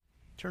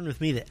Turn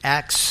with me to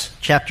Acts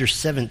chapter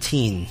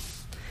 17.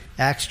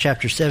 Acts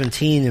chapter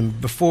 17,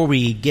 and before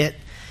we get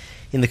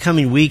in the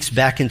coming weeks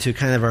back into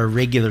kind of our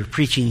regular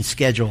preaching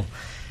schedule,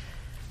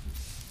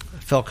 I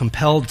felt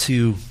compelled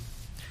to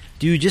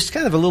do just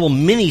kind of a little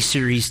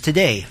mini-series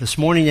today, this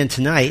morning and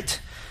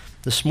tonight.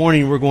 This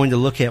morning we're going to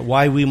look at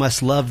why we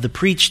must love the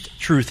preached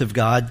truth of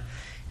God,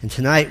 and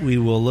tonight we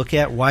will look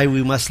at why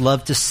we must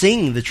love to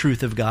sing the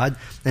truth of God,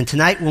 and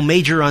tonight we'll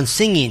major on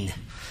singing,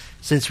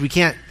 since we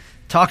can't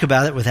talk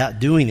about it without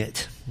doing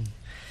it.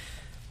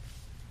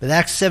 But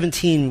Acts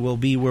 17 will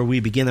be where we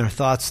begin our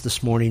thoughts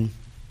this morning.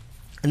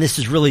 And this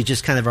is really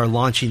just kind of our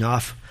launching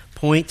off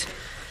point.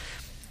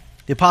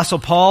 The Apostle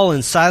Paul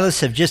and Silas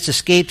have just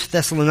escaped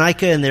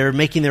Thessalonica and they're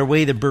making their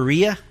way to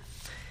Berea.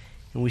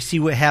 And we see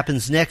what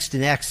happens next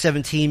in Acts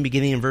 17,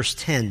 beginning in verse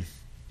 10.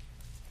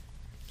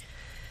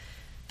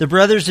 The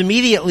brothers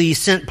immediately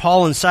sent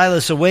Paul and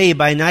Silas away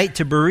by night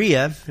to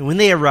Berea, and when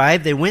they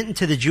arrived, they went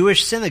into the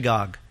Jewish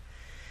synagogue.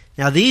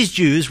 Now these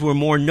Jews were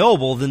more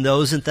noble than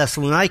those in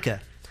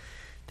Thessalonica.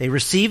 They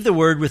received the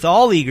word with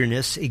all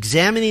eagerness,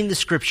 examining the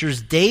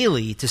Scriptures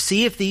daily to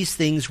see if these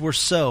things were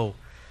so.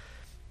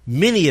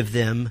 Many of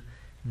them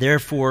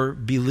therefore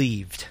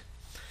believed.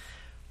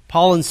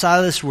 Paul and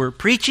Silas were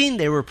preaching,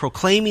 they were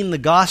proclaiming the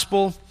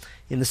gospel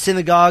in the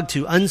synagogue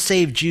to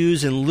unsaved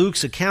Jews. In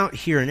Luke's account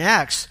here in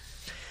Acts,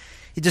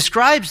 it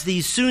describes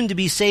these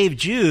soon-to-be saved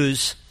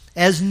Jews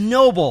as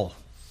noble.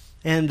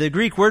 And the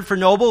Greek word for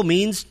noble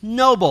means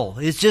noble.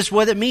 It's just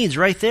what it means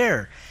right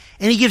there.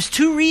 And he gives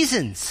two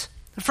reasons.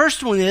 The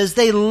first one is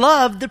they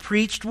loved the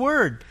preached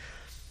word.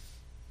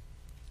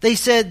 They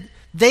said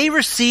they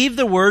received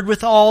the word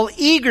with all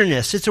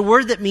eagerness. It's a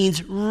word that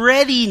means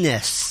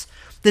readiness.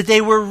 That they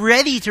were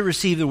ready to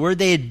receive the word.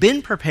 They had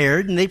been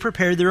prepared, and they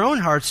prepared their own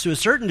hearts to a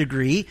certain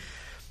degree,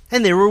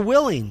 and they were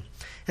willing.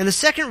 And the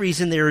second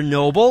reason they were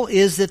noble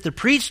is that the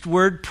preached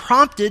word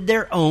prompted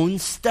their own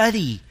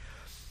study.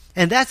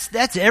 And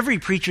that's every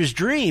preacher's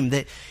dream,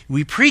 that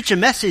we preach a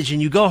message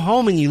and you go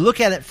home and you look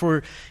at it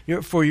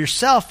for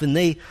yourself, and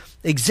they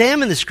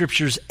examine the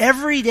Scriptures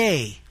every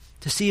day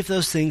to see if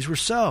those things were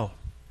so.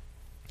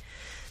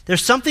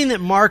 There's something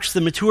that marks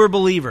the mature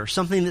believer,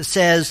 something that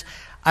says,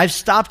 I've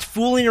stopped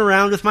fooling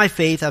around with my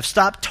faith, I've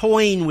stopped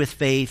toying with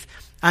faith,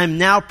 I'm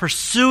now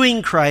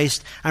pursuing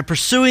Christ, I'm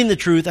pursuing the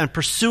truth, I'm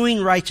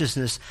pursuing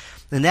righteousness,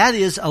 and that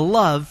is a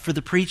love for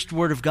the preached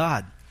Word of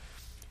God.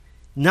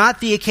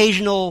 Not the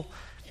occasional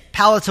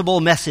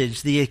palatable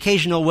message, the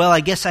occasional, well, I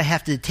guess I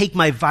have to take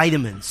my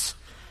vitamins.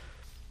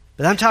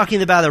 But I'm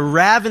talking about a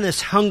ravenous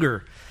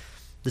hunger,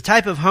 the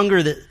type of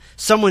hunger that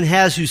someone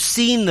has who's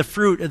seen the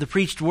fruit of the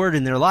preached word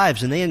in their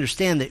lives, and they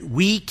understand that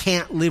we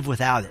can't live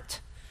without it.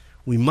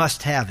 We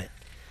must have it.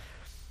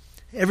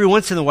 Every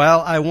once in a while,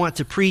 I want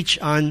to preach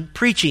on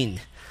preaching.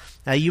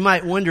 Now, you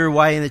might wonder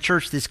why in a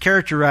church that's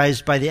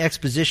characterized by the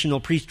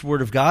expositional preached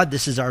word of God,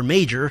 this is our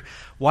major,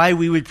 why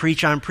we would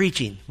preach on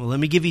preaching. Well, let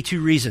me give you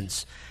two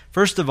reasons.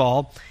 First of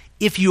all,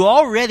 if you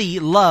already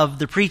love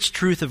the preached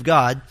truth of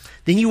God,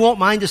 then you won't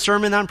mind a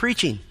sermon on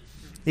preaching.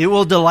 It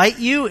will delight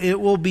you.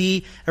 It will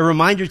be a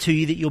reminder to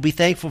you that you'll be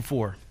thankful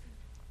for.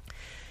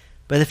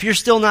 But if you're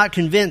still not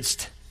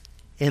convinced,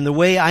 and the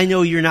way I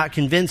know you're not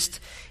convinced,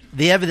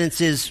 the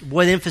evidence is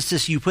what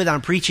emphasis you put on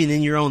preaching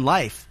in your own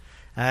life.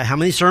 How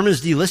many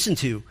sermons do you listen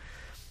to?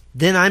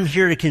 Then I'm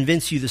here to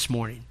convince you this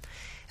morning.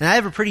 And I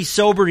have a pretty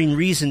sobering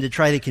reason to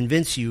try to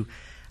convince you.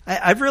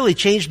 I've really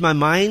changed my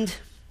mind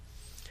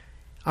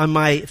on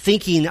my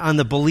thinking on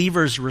the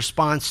believer's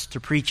response to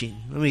preaching.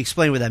 Let me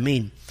explain what I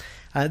mean.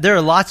 There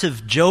are lots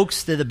of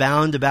jokes that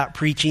abound about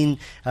preaching.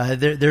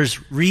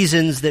 There's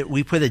reasons that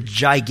we put a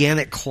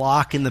gigantic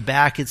clock in the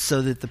back. It's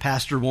so that the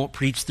pastor won't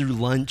preach through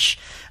lunch.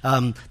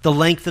 The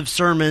length of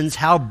sermons,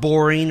 how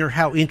boring or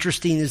how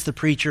interesting is the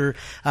preacher.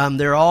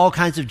 There are all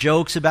kinds of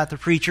jokes about the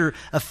preacher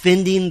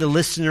offending the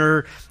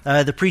listener,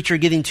 the preacher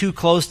getting too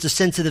close to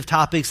sensitive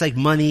topics like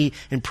money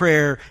and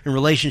prayer and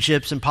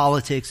relationships and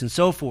politics and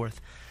so forth.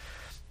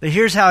 But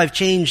here's how I've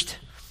changed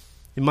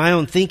in my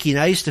own thinking.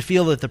 I used to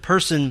feel that the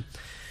person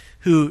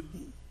who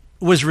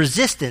was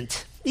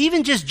resistant,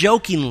 even just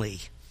jokingly,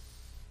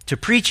 to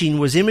preaching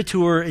was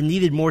immature and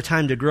needed more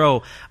time to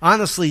grow.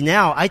 Honestly,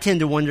 now I tend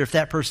to wonder if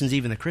that person's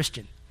even a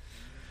Christian.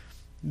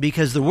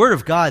 Because the Word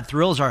of God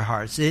thrills our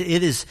hearts.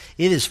 It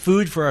is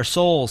food for our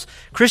souls.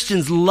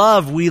 Christians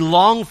love, we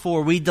long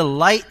for, we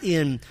delight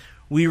in,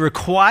 we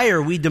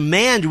require, we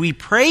demand, we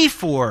pray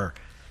for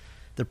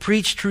the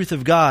preached truth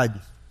of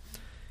God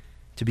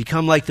to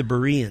become like the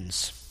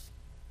Bereans.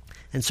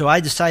 And so I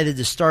decided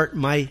to start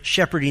my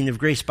shepherding of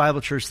Grace Bible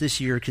Church this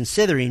year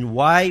considering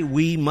why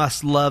we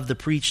must love the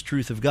preached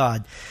truth of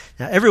God.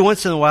 Now, every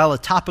once in a while, a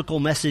topical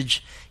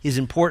message is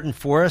important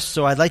for us,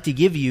 so I'd like to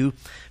give you,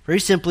 very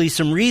simply,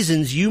 some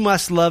reasons you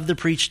must love the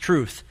preached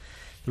truth.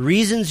 The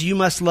reasons you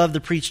must love the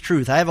preached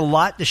truth. I have a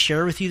lot to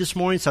share with you this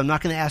morning, so I'm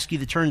not going to ask you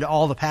to turn to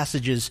all the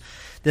passages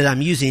that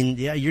I'm using.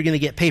 Yeah, you're going to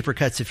get paper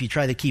cuts if you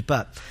try to keep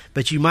up,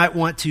 but you might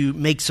want to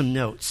make some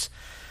notes.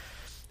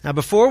 Now,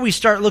 before we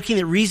start looking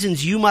at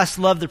reasons you must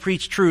love the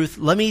preached truth,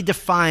 let me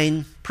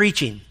define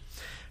preaching.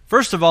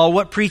 First of all,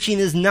 what preaching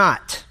is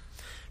not.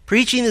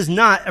 Preaching is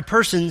not a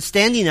person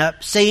standing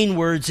up saying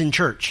words in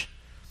church.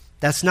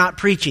 That's not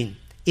preaching.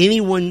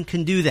 Anyone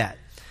can do that.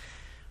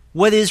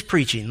 What is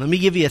preaching? Let me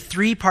give you a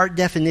 3-part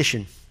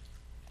definition.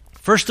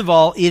 First of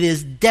all, it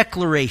is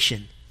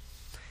declaration.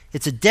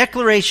 It's a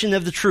declaration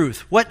of the truth.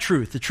 What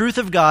truth? The truth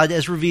of God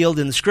as revealed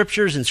in the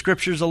Scriptures and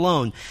Scriptures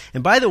alone.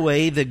 And by the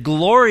way, the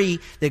glory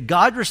that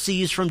God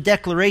receives from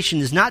declaration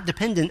is not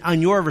dependent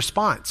on your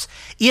response.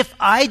 If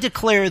I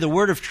declare the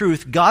word of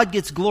truth, God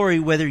gets glory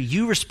whether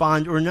you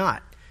respond or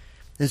not.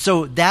 And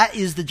so that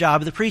is the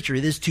job of the preacher.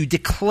 It is to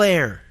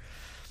declare.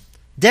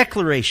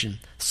 Declaration.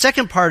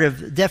 Second part of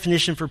the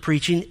definition for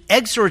preaching,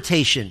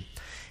 exhortation.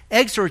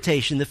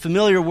 Exhortation, the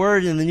familiar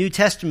word in the New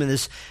Testament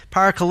is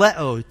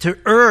parakaleo, to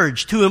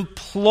urge, to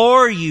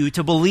implore you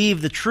to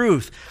believe the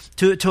truth,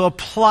 to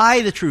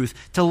apply the truth,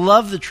 to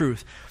love the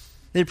truth.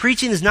 That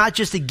preaching is not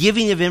just a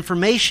giving of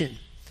information.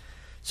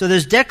 So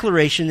there's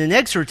declaration and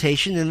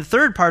exhortation, and the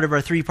third part of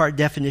our 3-part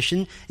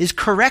definition is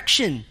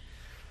correction.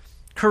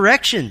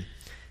 Correction.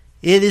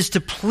 It is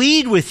to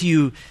plead with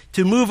you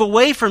to move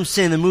away from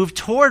sin and move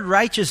toward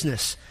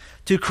righteousness,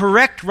 to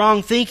correct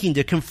wrong thinking,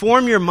 to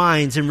conform your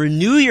minds and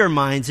renew your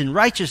minds in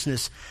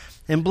righteousness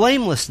and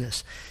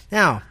blamelessness.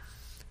 Now,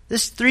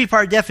 this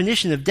 3-part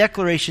definition of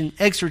declaration,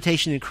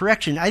 exhortation, and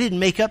correction, I didn't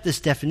make up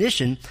this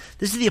definition.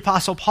 This is the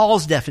Apostle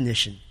Paul's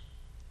definition.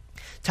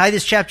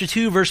 Titus chapter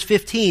 2, verse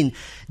 15,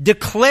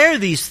 declare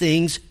these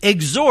things,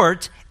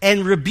 exhort,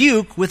 and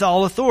rebuke with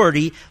all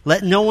authority.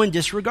 Let no one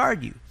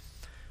disregard you.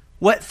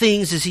 What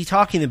things is he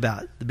talking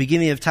about? The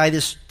beginning of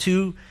Titus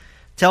 2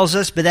 tells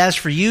us, but as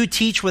for you,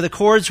 teach what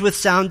accords with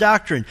sound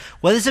doctrine.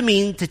 What does it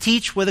mean to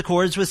teach what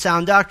accords with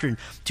sound doctrine?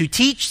 To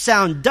teach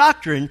sound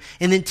doctrine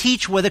and then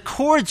teach what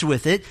accords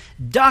with it,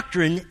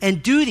 doctrine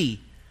and duty.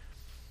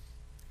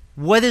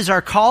 What is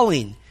our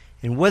calling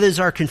and what is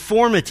our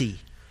conformity?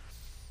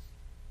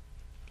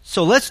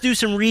 So let's do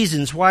some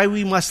reasons why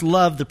we must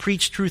love the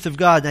preached truth of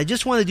God. And I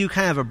just want to do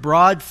kind of a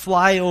broad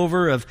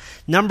flyover of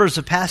numbers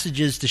of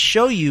passages to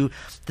show you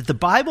that the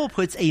Bible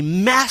puts a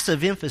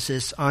massive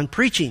emphasis on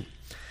preaching.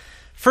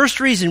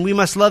 First reason we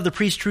must love the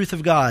preached truth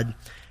of God.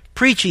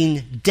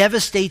 Preaching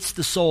devastates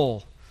the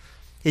soul.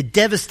 It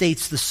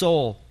devastates the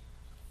soul.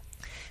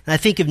 And I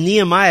think of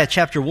Nehemiah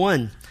chapter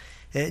 1.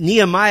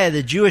 Nehemiah,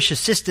 the Jewish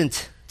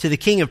assistant to the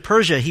king of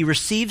Persia, he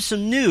received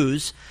some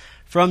news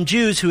from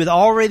Jews who had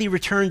already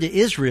returned to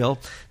Israel.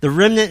 The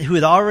remnant who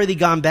had already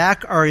gone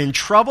back are in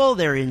trouble.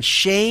 They're in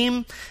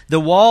shame. The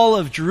wall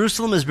of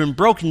Jerusalem has been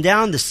broken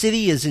down. The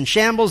city is in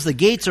shambles. The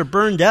gates are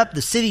burned up.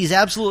 The city is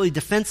absolutely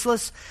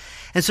defenseless.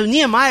 And so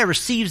Nehemiah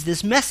receives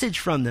this message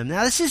from them.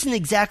 Now, this isn't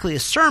exactly a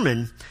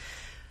sermon,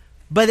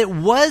 but it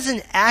was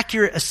an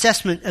accurate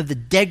assessment of the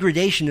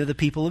degradation of the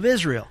people of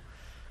Israel.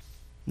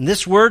 And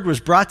this word was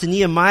brought to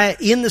Nehemiah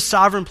in the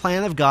sovereign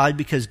plan of God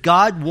because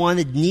God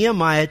wanted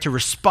Nehemiah to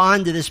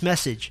respond to this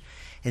message.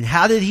 And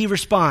how did he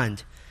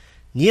respond?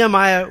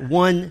 Nehemiah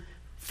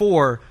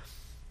 1:4,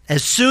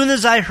 as soon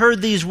as I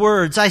heard these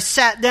words, I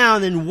sat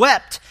down and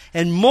wept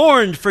and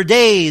mourned for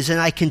days, and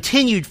I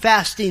continued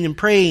fasting and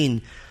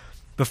praying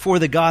before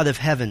the God of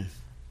heaven.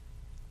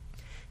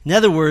 In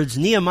other words,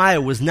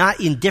 Nehemiah was not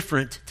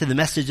indifferent to the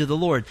message of the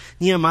Lord.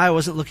 Nehemiah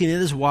wasn't looking at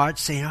his watch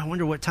saying, I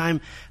wonder what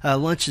time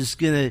lunch is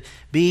going to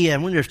be. I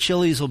wonder if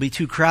Chili's will be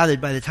too crowded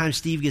by the time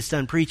Steve gets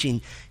done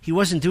preaching. He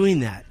wasn't doing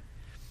that.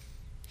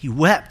 He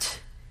wept.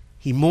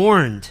 He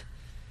mourned.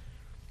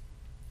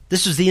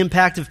 This was the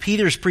impact of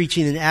Peter's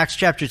preaching in Acts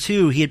chapter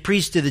 2. He had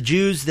preached to the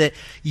Jews that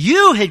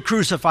you had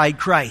crucified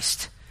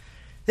Christ.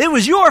 It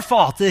was your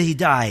fault that he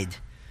died.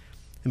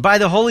 And by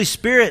the Holy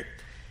Spirit,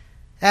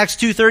 Acts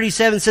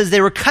 2:37 says they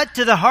were cut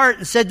to the heart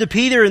and said to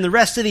Peter and the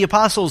rest of the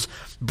apostles,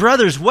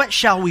 brothers, what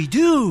shall we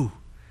do?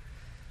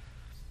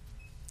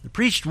 The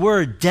preached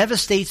word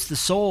devastates the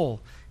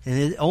soul, and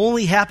it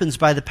only happens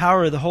by the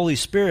power of the Holy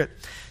Spirit.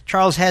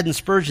 Charles Haddon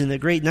Spurgeon, the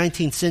great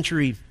 19th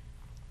century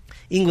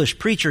English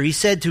preacher, he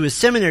said to his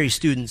seminary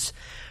students,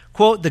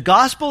 quote, the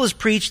gospel is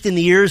preached in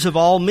the ears of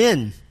all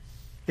men.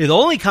 It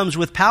only comes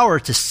with power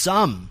to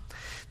some.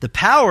 The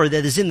power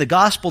that is in the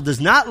gospel does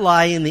not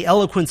lie in the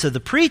eloquence of the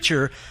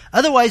preacher,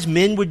 otherwise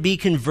men would be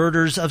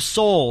converters of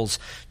souls.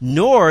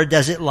 Nor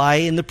does it lie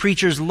in the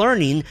preacher's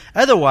learning,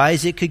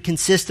 otherwise it could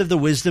consist of the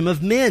wisdom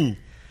of men.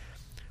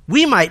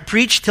 We might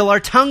preach till our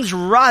tongues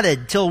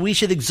rotted, till we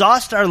should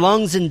exhaust our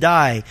lungs and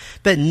die,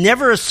 but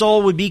never a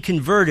soul would be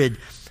converted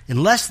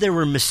unless there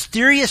were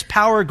mysterious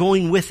power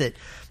going with it.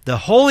 The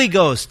Holy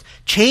Ghost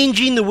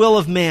changing the will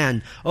of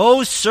man.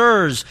 Oh,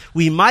 sirs,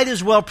 we might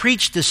as well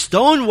preach to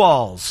stone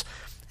walls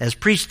as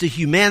preach to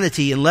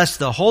humanity unless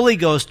the Holy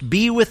Ghost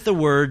be with the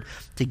word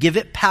to give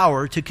it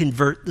power to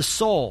convert the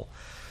soul.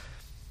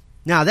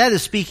 Now, that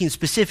is speaking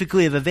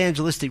specifically of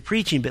evangelistic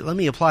preaching, but let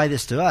me apply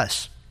this to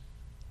us.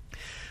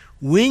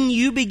 When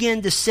you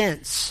begin to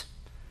sense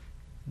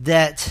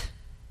that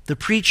the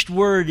preached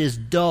word is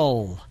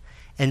dull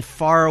and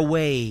far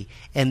away,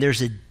 and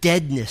there's a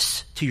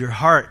deadness to your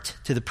heart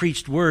to the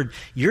preached word,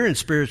 you're in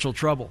spiritual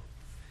trouble.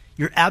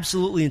 You're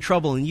absolutely in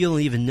trouble, and you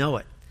don't even know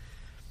it.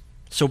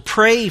 So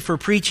pray for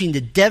preaching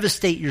to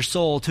devastate your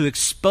soul, to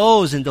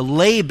expose and to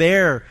lay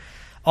bare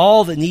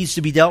all that needs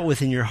to be dealt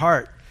with in your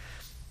heart.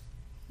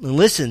 And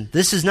listen,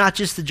 this is not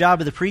just the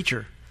job of the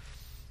preacher.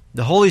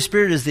 The Holy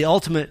Spirit is the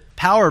ultimate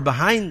power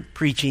behind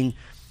preaching,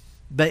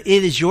 but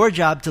it is your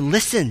job to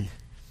listen.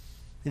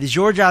 It is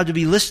your job to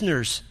be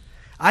listeners.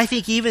 I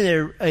think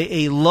even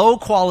a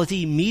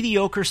low-quality,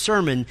 mediocre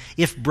sermon,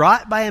 if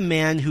brought by a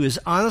man who is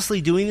honestly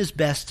doing his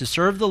best to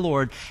serve the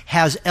Lord,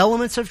 has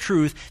elements of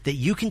truth that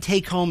you can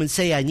take home and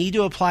say, I need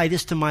to apply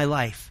this to my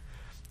life.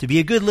 To be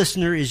a good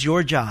listener is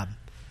your job.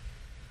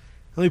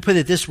 Let me put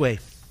it this way.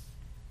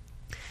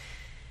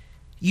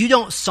 You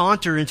don't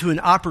saunter into an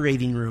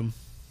operating room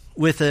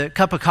with a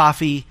cup of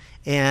coffee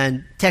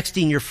and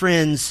texting your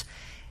friends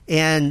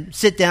and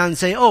sit down and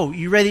say, oh,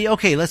 you ready?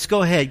 Okay, let's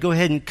go ahead. Go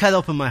ahead and cut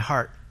open my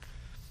heart.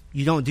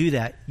 You don't do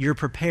that. You're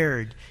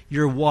prepared.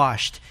 You're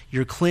washed.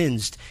 You're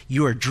cleansed.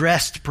 You are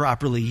dressed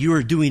properly. You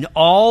are doing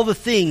all the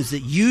things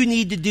that you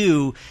need to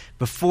do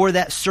before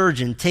that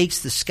surgeon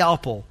takes the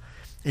scalpel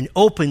and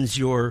opens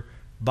your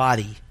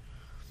body.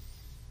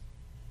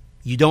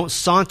 You don't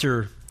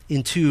saunter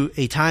into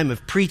a time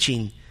of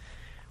preaching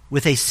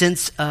with a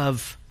sense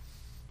of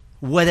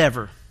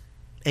whatever,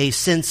 a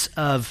sense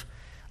of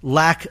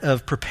lack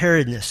of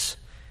preparedness.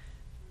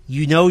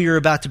 You know you're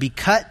about to be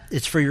cut.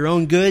 It's for your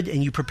own good,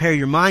 and you prepare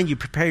your mind, you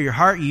prepare your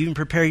heart, you even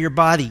prepare your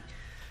body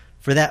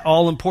for that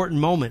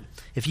all-important moment.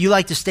 If you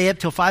like to stay up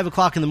till 5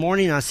 o'clock in the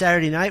morning on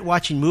Saturday night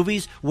watching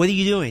movies, what are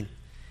you doing?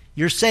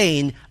 You're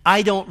saying,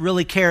 I don't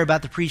really care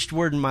about the preached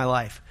word in my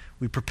life.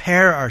 We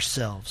prepare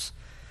ourselves.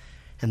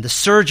 And the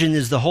surgeon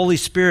is the Holy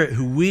Spirit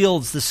who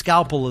wields the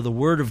scalpel of the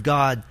Word of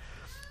God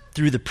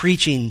through the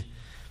preaching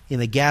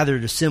in a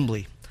gathered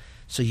assembly.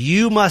 So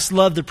you must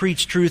love the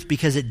preached truth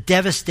because it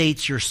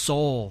devastates your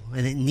soul,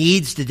 and it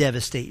needs to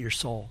devastate your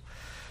soul.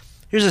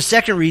 Here's a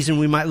second reason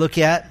we might look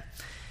at.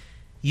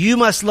 You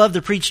must love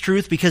the preached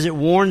truth because it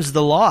warns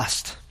the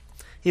lost.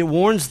 It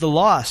warns the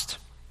lost.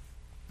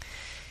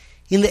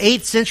 In the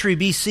 8th century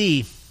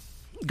BC,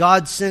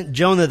 God sent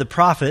Jonah the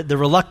prophet, the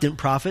reluctant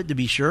prophet to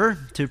be sure,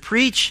 to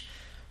preach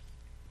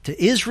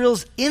to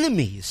Israel's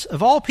enemies,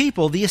 of all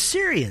people, the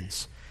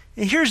Assyrians.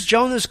 And here's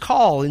Jonah's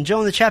call in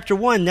Jonah chapter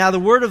 1. Now the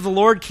word of the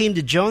Lord came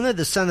to Jonah,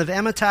 the son of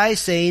Amittai,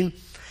 saying,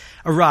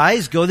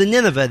 Arise, go to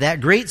Nineveh,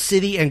 that great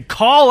city, and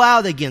call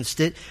out against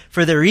it,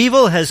 for their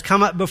evil has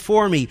come up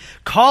before me.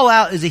 Call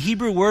out is a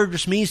Hebrew word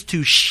which means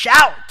to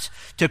shout,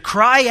 to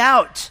cry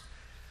out.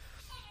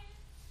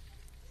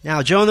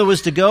 Now Jonah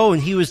was to go,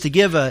 and he was to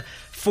give a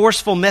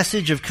forceful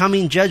message of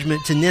coming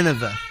judgment to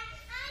Nineveh.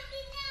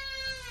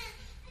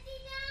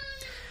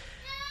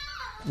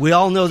 We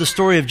all know the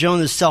story of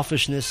Jonah's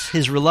selfishness,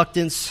 his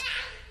reluctance.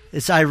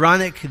 It's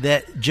ironic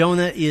that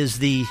Jonah is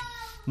the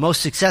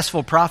most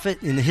successful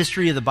prophet in the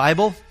history of the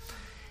Bible,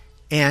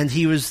 and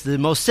he was the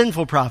most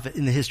sinful prophet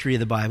in the history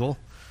of the Bible.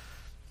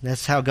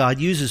 That's how God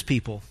uses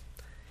people.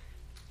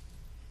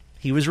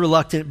 He was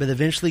reluctant, but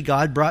eventually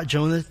God brought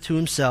Jonah to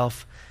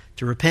himself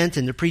to repent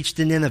and to preach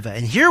to Nineveh.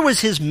 And here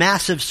was his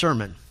massive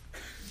sermon.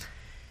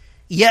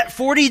 Yet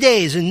 40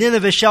 days and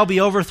Nineveh shall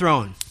be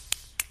overthrown.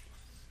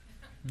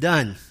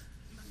 Done.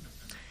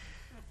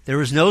 There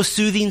was no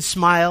soothing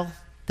smile.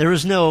 There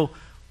was no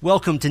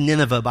welcome to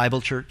Nineveh Bible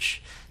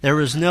Church. There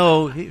was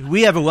no,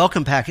 we have a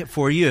welcome packet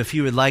for you if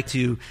you would like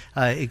to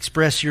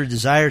express your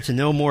desire to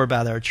know more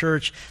about our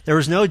church. There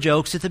was no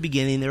jokes at the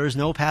beginning. There was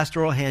no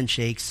pastoral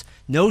handshakes.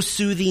 No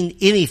soothing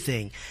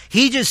anything.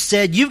 He just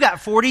said, you've got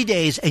 40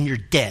 days and you're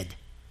dead.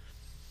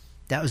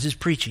 That was his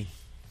preaching.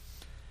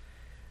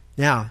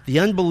 Now, the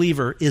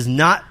unbeliever is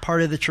not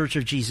part of the Church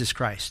of Jesus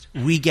Christ.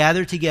 We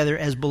gather together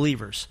as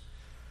believers.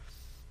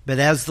 But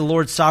as the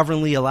Lord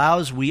sovereignly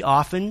allows, we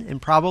often,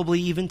 and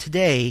probably even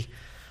today,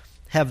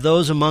 have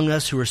those among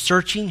us who are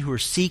searching, who are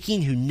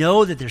seeking, who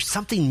know that there's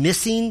something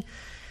missing.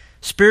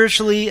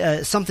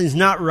 Spiritually, something's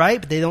not right,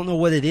 but they don't know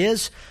what it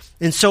is.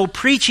 And so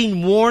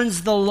preaching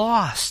warns the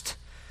lost.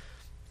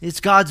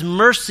 It's God's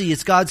mercy,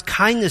 it's God's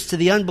kindness to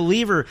the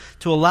unbeliever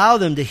to allow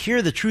them to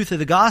hear the truth of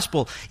the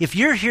gospel. If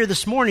you're here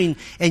this morning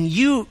and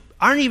you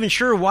aren't even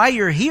sure why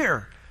you're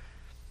here,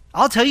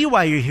 I'll tell you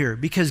why you're here.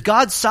 Because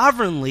God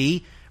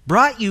sovereignly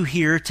brought you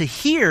here to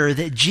hear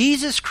that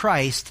Jesus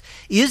Christ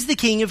is the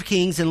King of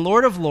Kings and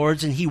Lord of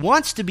Lords, and He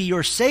wants to be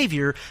your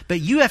Savior,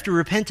 but you have to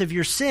repent of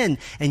your sin,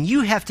 and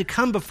you have to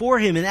come before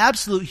Him in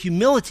absolute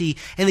humility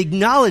and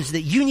acknowledge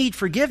that you need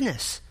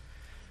forgiveness.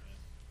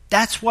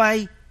 That's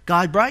why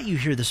God brought you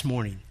here this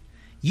morning.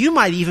 You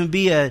might even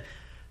be a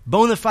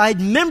bona fide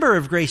member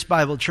of Grace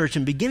Bible Church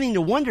and beginning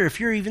to wonder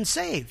if you're even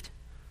saved.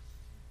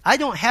 I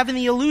don't have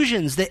any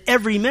illusions that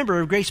every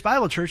member of Grace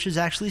Bible Church is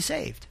actually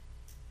saved.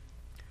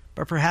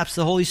 But perhaps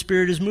the Holy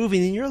Spirit is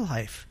moving in your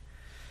life.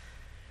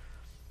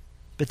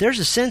 But there's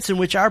a sense in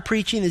which our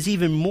preaching is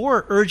even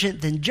more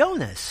urgent than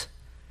Jonah's.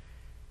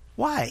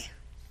 Why?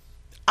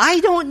 I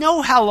don't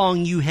know how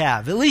long you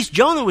have. At least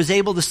Jonah was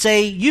able to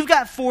say, you've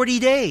got 40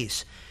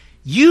 days.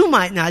 You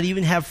might not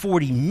even have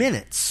 40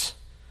 minutes.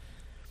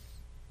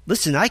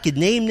 Listen, I could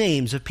name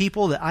names of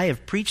people that I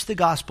have preached the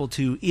gospel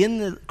to in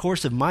the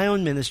course of my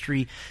own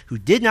ministry who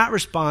did not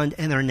respond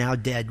and are now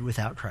dead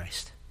without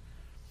Christ.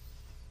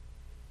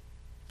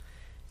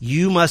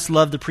 You must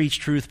love to preach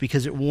truth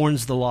because it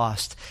warns the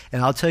lost.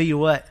 And I'll tell you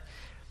what,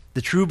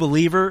 the true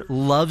believer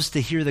loves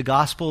to hear the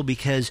gospel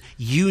because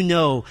you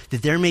know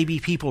that there may be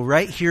people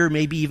right here,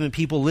 maybe even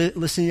people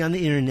listening on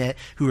the internet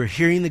who are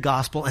hearing the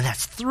gospel, and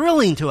that's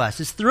thrilling to us.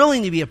 It's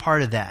thrilling to be a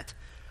part of that.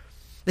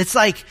 It's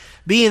like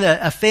being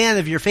a fan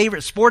of your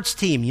favorite sports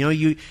team. You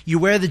know, you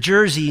wear the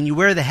jersey and you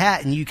wear the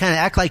hat and you kind of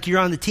act like you're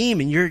on the team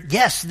and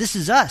yes, this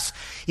is us.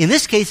 In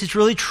this case, it's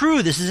really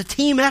true. This is a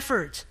team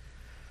effort.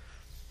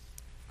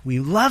 We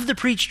love to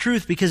preach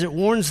truth because it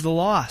warns the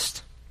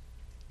lost.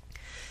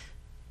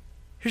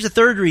 Here's a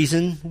third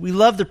reason. We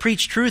love to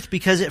preach truth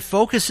because it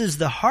focuses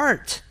the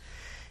heart.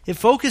 It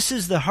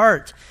focuses the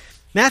heart.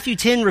 Matthew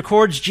 10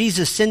 records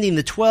Jesus sending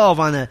the 12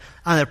 on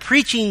a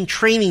preaching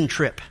training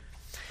trip.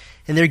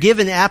 And they're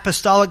given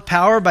apostolic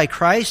power by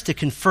Christ to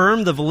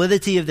confirm the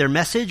validity of their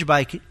message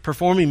by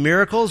performing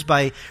miracles,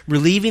 by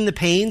relieving the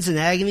pains and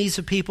agonies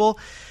of people.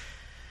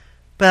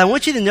 But I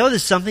want you to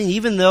notice something,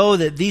 even though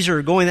that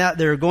they're going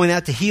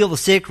out to heal the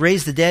sick,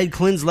 raise the dead,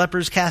 cleanse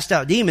lepers, cast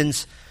out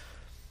demons,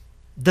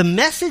 the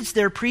message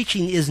they're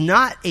preaching is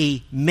not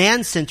a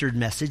man-centered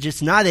message.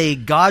 It's not a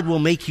God will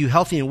make you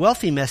healthy and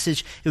wealthy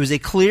message. It was a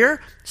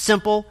clear,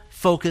 simple,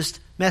 focused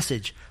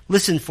message.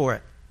 Listen for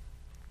it.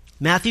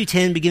 Matthew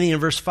 10, beginning in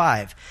verse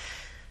 5.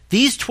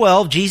 These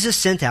 12 Jesus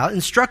sent out,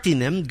 instructing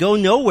them, go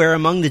nowhere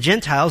among the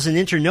Gentiles and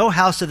enter no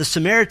house of the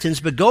Samaritans,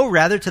 but go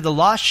rather to the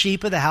lost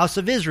sheep of the house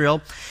of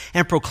Israel,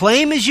 and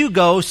proclaim as you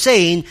go,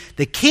 saying,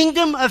 the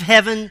kingdom of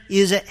heaven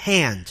is at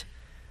hand.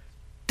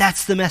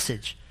 That's the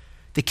message.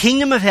 The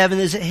kingdom of heaven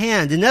is at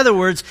hand. In other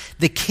words,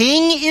 the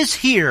king is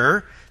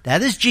here,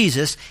 that is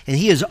Jesus, and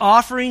he is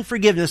offering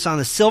forgiveness on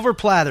a silver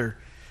platter,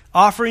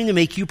 offering to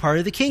make you part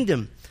of the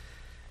kingdom.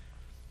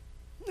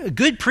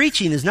 Good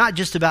preaching is not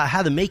just about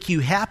how to make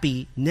you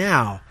happy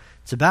now.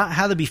 It's about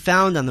how to be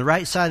found on the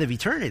right side of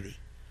eternity.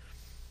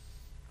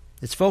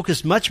 It's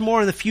focused much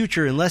more on the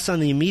future and less on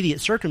the immediate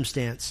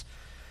circumstance.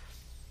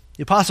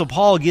 The Apostle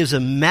Paul gives a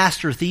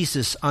master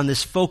thesis on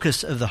this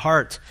focus of the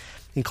heart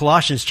in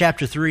Colossians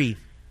chapter 3.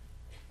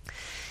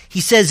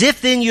 He says,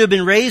 if then you have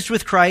been raised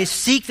with Christ,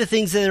 seek the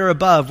things that are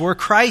above, where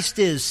Christ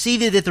is,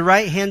 seated at the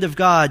right hand of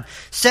God.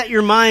 Set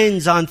your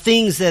minds on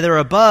things that are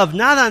above,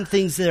 not on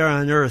things that are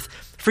on earth.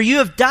 For you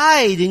have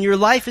died, and your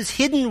life is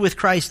hidden with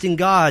Christ in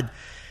God.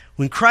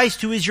 When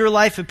Christ, who is your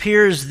life,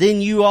 appears, then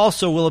you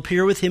also will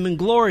appear with him in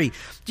glory.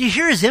 Do you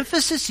hear his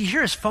emphasis? Do you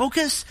hear his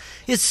focus?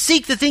 It's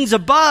seek the things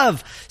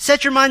above.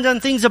 Set your mind on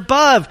things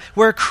above,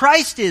 where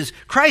Christ is.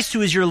 Christ,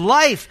 who is your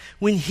life.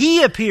 When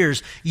he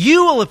appears,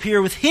 you will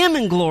appear with him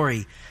in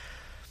glory.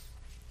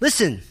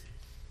 Listen,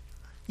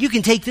 you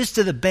can take this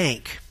to the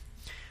bank.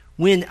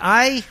 When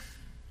I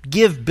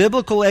give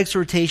biblical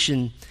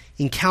exhortation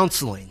in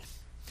counseling,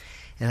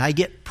 and I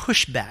get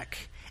pushback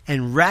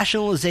and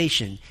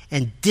rationalization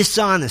and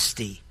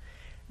dishonesty,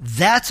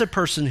 that's a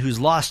person who's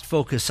lost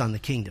focus on the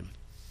kingdom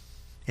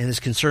and is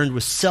concerned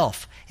with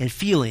self and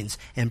feelings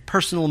and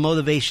personal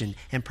motivation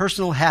and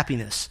personal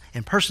happiness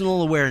and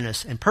personal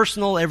awareness and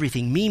personal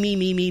everything.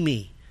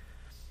 Me.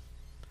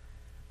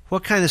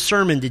 What kind of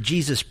sermon did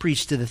Jesus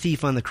preach to the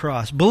thief on the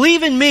cross?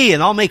 Believe in me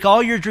and I'll make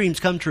all your dreams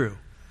come true.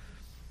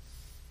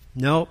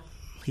 No.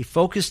 He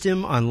focused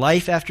him on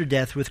life after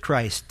death with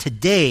Christ.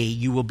 Today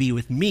you will be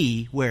with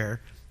me,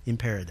 where? In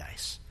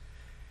paradise.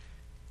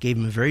 Gave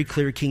him a very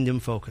clear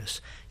kingdom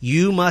focus.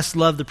 You must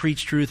love to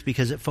preach truth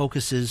because it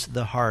focuses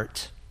the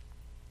heart.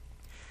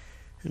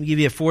 Let me give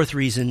you a fourth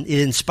reason. It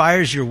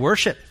inspires your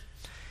worship.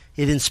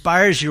 It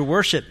inspires your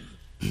worship.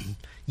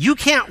 You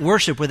can't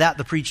worship without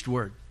the preached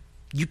word.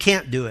 You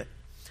can't do it.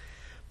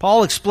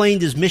 Paul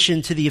explained his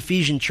mission to the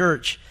Ephesian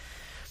church.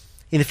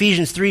 In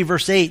Ephesians 3,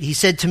 verse 8, he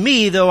said, to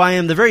me, though I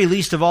am the very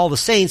least of all the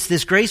saints,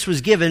 this grace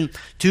was given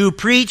to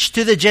preach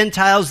to the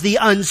Gentiles the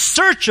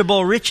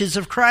unsearchable riches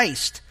of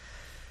Christ.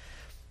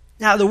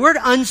 Now, the word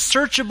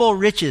unsearchable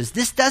riches,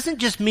 this doesn't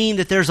just mean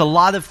that there's a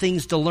lot of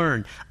things to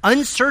learn.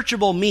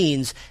 Unsearchable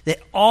means that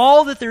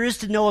all that there is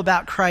to know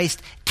about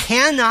Christ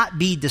cannot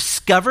be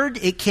discovered,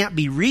 it can't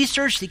be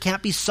researched, it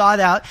can't be sought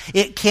out,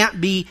 it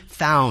can't be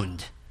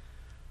found.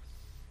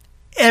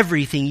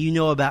 Everything you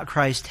know about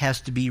Christ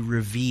has to be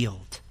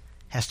revealed.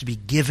 Has to be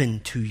given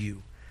to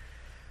you.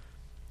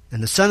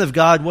 And the Son of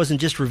God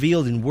wasn't just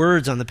revealed in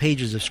words on the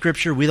pages of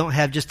Scripture. We don't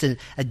have just a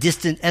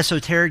distant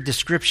esoteric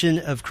description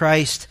of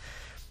Christ.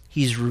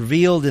 He's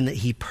revealed in that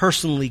he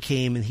personally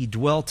came and he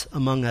dwelt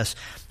among us.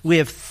 We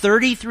have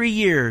 33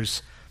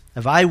 years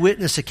of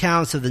eyewitness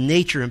accounts of the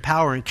nature and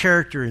power and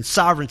character and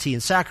sovereignty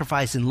and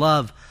sacrifice and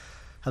love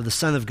of the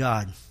Son of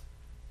God.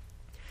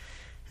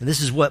 And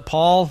this is what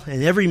Paul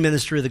and every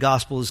minister of the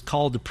gospel is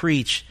called to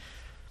preach.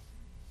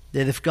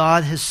 That if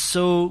God has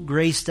so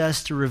graced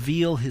us to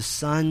reveal his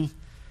Son,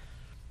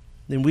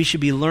 then we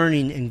should be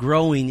learning and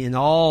growing in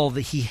all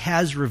that he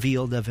has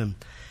revealed of him.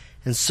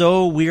 And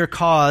so we are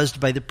caused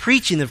by the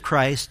preaching of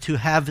Christ to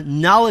have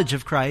knowledge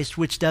of Christ,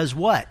 which does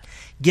what?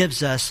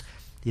 Gives us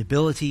the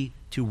ability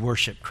to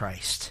worship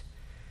Christ.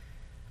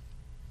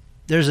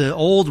 There's an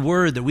old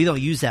word that we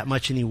don't use that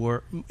much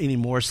anymore.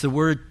 It's the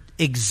word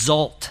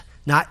exalt.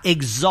 Not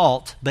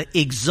exalt, but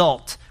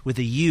exalt with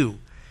a U.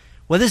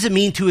 What does it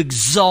mean to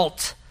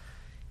exalt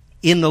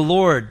in the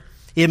Lord?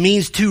 It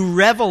means to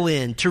revel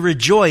in, to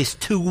rejoice,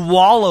 to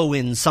wallow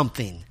in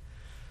something.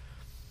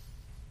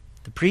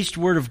 The preached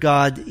word of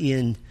God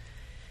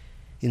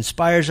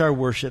inspires our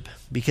worship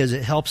because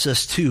it helps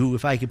us to,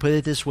 if I could put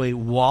it this way,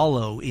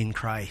 wallow in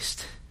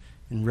Christ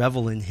and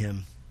revel in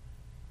Him.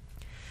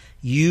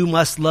 You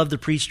must love the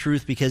preached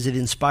truth because it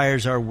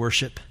inspires our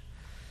worship.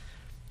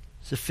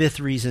 It's the fifth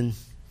reason.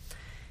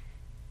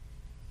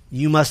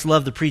 You must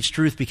love the preached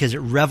truth because it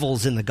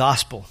revels in the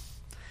gospel.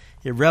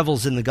 It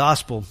revels in the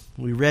gospel.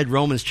 We read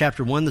Romans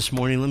chapter 1 this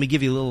morning. Let me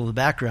give you a little of the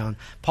background.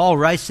 Paul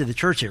writes to the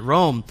church at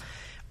Rome,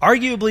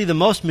 arguably the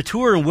most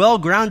mature and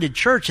well-grounded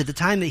church at the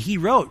time that he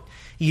wrote.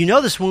 You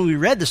know this when we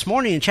read this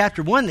morning in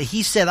chapter 1 that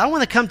he said, I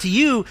want to come to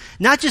you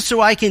not just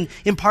so I can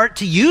impart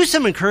to you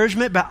some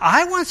encouragement, but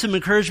I want some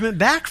encouragement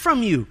back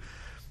from you.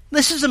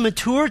 This is a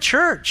mature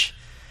church.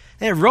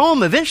 And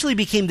Rome eventually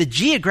became the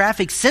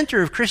geographic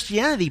center of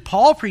Christianity.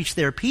 Paul preached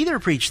there. Peter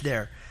preached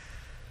there.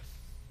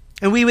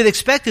 And we would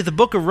expect that the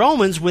book of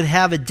Romans would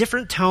have a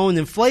different tone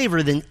and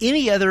flavor than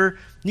any other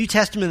New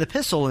Testament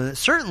epistle, and it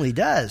certainly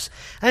does.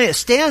 I mean, it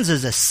stands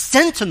as a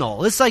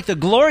sentinel. It's like the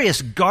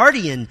glorious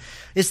guardian.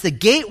 It's the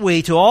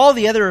gateway to all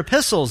the other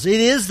epistles.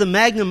 It is the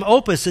magnum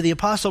opus of the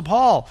Apostle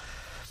Paul.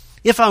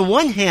 If on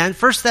one hand,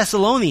 1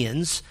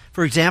 Thessalonians,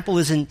 for example,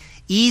 is an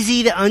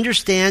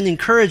easy-to-understand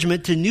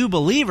encouragement to new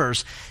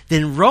believers,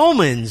 then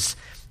Romans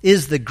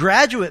is the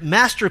graduate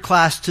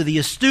masterclass to the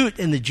astute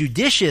and the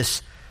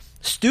judicious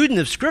student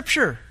of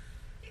Scripture.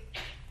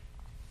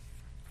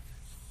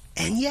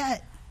 And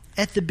yet,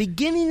 at the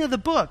beginning of the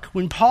book,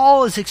 when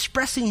Paul is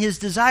expressing his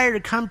desire to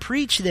come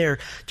preach there,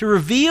 to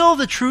reveal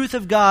the truth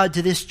of God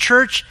to this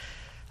church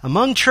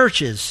among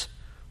churches,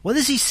 what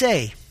does he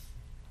say?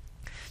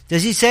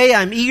 Does he say,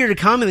 I'm eager to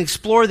come and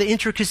explore the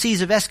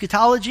intricacies of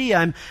eschatology?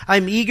 I'm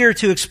eager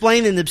to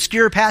explain an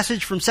obscure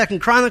passage from 2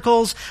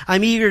 Chronicles.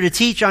 I'm eager to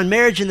teach on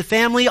marriage and the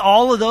family.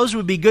 All of those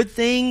would be good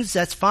things.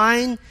 That's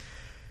fine.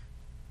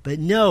 But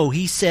no,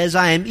 he says,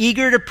 I am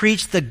eager to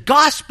preach the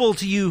gospel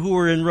to you who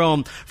are in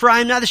Rome. For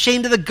I am not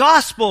ashamed of the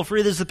gospel, for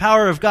it is the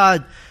power of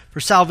God for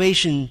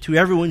salvation to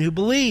everyone who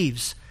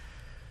believes.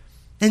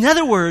 In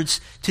other words,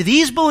 to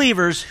these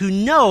believers who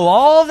know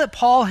all that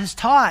Paul has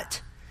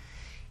taught,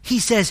 he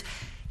says,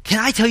 can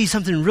I tell you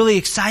something really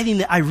exciting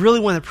that I really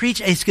want to preach?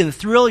 It's going to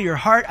thrill your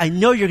heart. I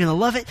know you're going to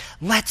love it.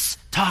 Let's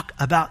talk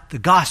about the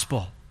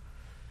gospel.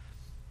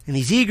 And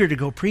he's eager to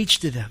go preach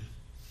to them.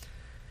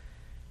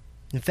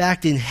 In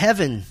fact, in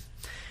heaven,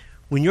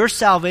 when your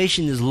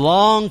salvation is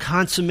long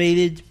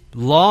consummated,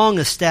 long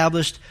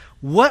established,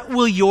 what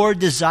will your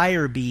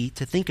desire be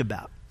to think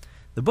about?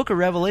 The book of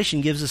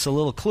Revelation gives us a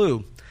little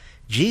clue.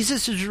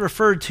 Jesus is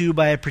referred to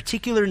by a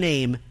particular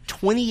name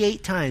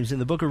 28 times in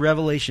the book of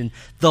Revelation,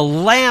 the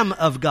Lamb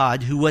of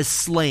God who was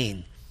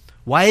slain.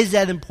 Why is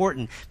that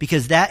important?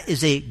 Because that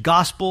is a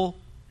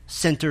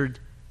gospel-centered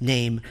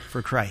name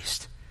for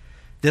Christ.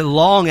 That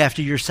long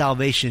after your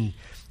salvation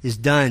is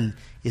done,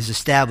 is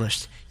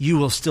established, you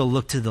will still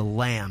look to the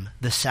Lamb,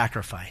 the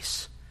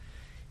sacrifice,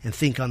 and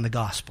think on the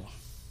gospel.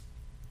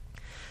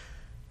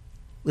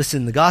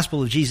 Listen, the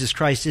gospel of Jesus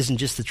Christ isn't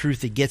just the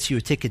truth that gets you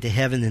a ticket to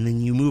heaven and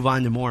then you move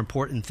on to more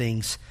important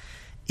things.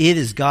 It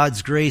is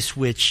God's grace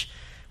which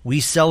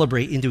we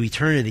celebrate into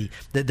eternity.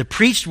 The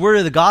preached word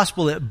of the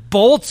gospel that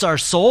bolts our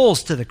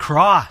souls to the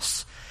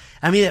cross.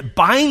 I mean, it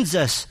binds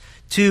us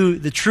to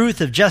the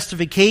truth of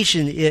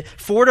justification. It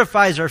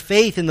fortifies our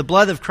faith in the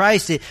blood of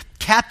Christ. It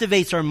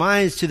captivates our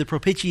minds to the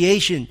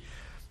propitiation,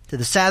 to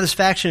the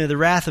satisfaction of the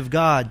wrath of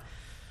God.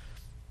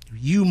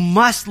 You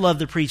must love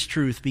the preached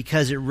truth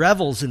because it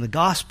revels in the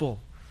gospel.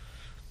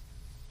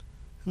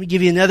 Let me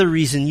give you another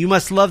reason. You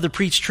must love the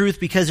preached truth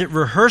because it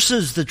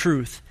rehearses the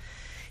truth.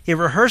 It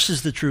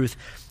rehearses the truth.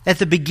 At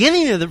the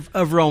beginning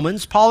of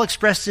Romans, Paul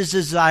expressed his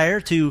desire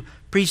to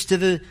preach to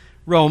the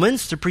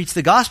Romans, to preach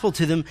the gospel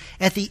to them.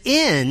 At the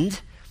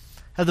end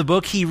of the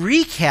book, he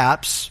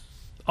recaps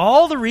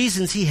all the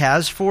reasons he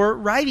has for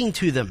writing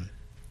to them.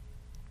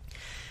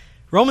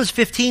 Romans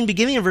 15,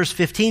 beginning of verse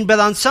 15,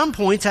 but on some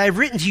points I have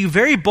written to you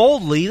very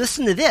boldly,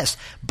 listen to this,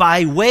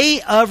 by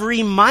way of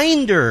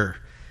reminder,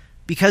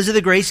 because of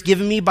the grace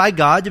given me by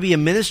God to be a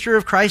minister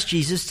of Christ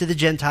Jesus to the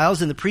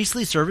Gentiles in the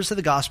priestly service of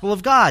the gospel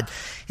of God.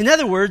 In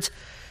other words,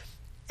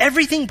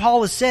 everything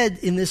Paul has said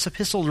in this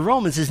epistle to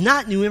Romans is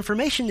not new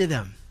information to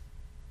them.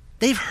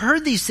 They've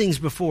heard these things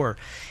before.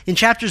 In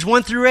chapters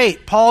 1 through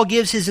 8, Paul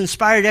gives his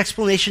inspired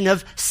explanation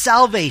of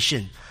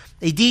salvation,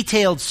 a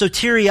detailed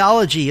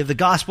soteriology of the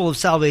gospel of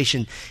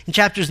salvation. In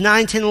chapters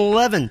 9, 10, and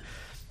 11,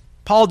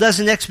 Paul does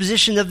an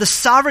exposition of the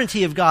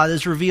sovereignty of God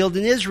as revealed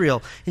in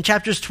Israel. In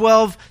chapters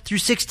 12 through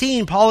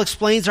 16, Paul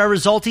explains our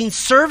resulting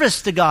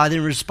service to God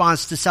in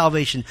response to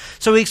salvation.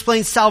 So he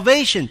explains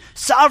salvation,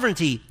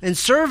 sovereignty, and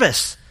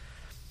service.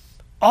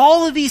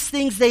 All of these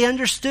things they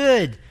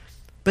understood,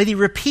 but he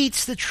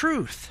repeats the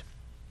truth.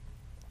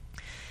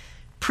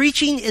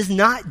 Preaching is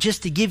not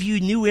just to give you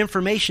new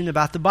information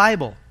about the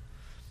Bible.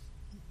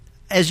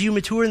 As you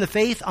mature in the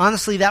faith,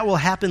 honestly, that will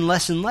happen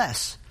less and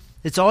less.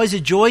 It's always a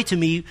joy to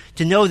me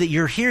to know that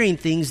you're hearing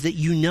things that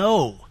you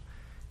know.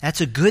 That's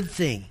a good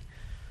thing.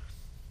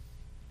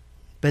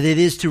 But it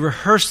is to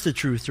rehearse the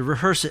truth, to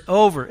rehearse it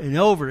over and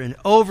over and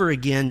over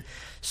again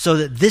so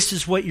that this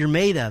is what you're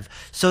made of.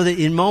 So that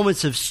in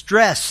moments of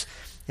stress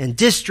and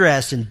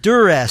distress and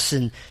duress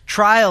and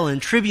trial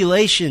and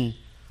tribulation,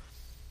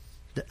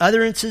 the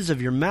utterances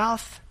of your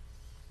mouth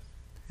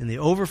and the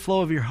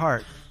overflow of your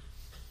heart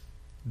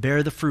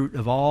bear the fruit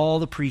of all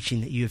the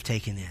preaching that you have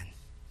taken in.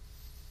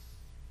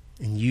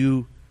 And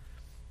you,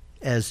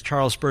 as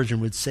Charles Spurgeon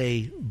would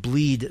say,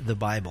 bleed the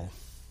Bible.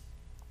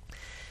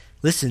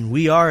 Listen,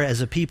 we are,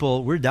 as a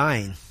people, we're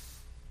dying.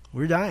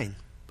 We're dying.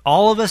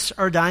 All of us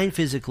are dying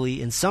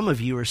physically, and some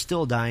of you are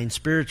still dying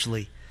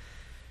spiritually.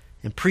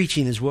 And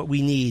preaching is what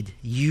we need.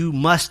 You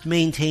must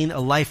maintain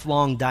a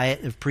lifelong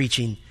diet of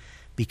preaching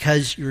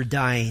because you're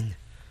dying.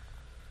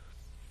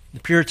 The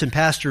Puritan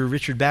pastor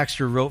Richard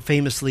Baxter wrote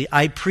famously,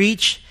 "I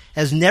preach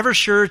as never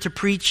sure to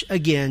preach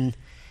again,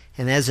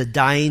 and as a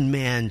dying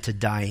man to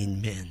dying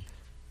men."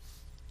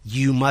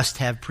 You must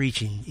have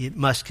preaching. It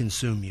must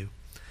consume you.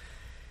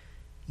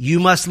 You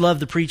must love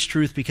the preached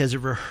truth because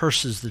it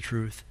rehearses the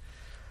truth.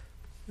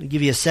 I'll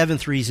give you a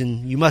seventh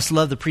reason. You must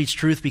love the preached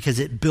truth because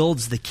it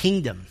builds the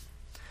kingdom.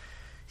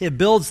 It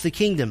builds the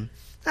kingdom.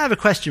 I have a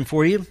question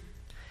for you.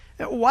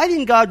 Why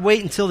didn't God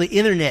wait until the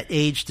internet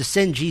age to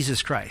send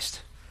Jesus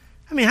Christ?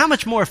 I mean, how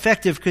much more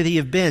effective could he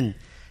have been?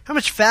 How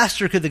much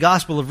faster could the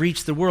gospel have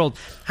reached the world?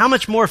 How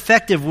much more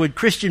effective would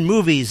Christian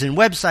movies and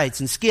websites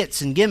and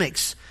skits and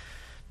gimmicks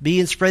be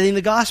in spreading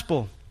the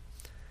gospel?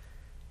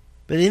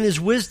 But in his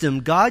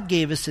wisdom, God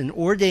gave us an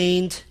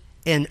ordained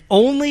and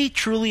only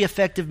truly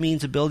effective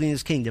means of building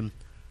his kingdom: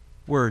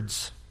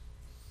 words.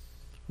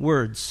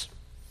 Words.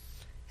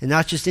 And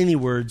not just any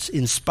words,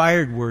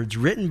 inspired words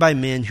written by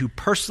men who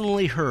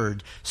personally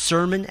heard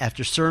sermon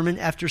after sermon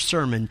after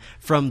sermon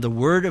from the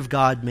Word of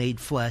God made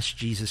flesh,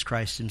 Jesus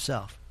Christ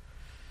himself.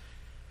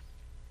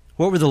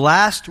 What were the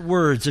last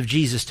words of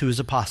Jesus to his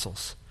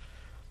apostles?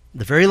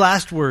 The very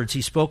last words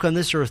he spoke on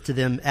this earth to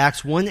them,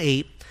 Acts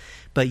 1:8,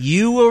 "But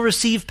you will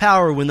receive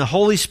power when the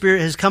Holy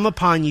Spirit has come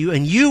upon you,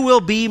 and you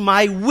will be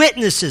my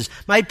witnesses,"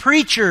 my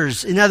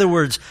preachers, in other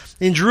words,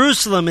 in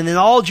Jerusalem and in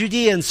all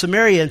Judea and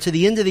Samaria and to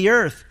the end of the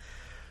earth.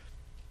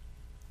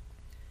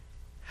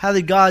 How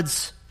did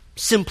God's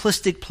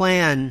simplistic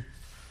plan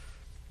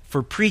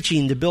for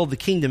preaching to build the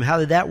kingdom, how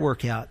did that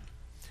work out?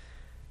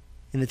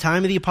 In the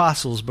time of the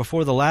apostles,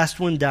 before the last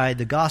one died,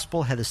 the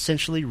gospel had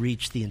essentially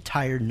reached the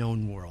entire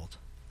known world.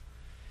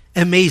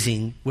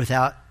 Amazing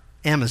without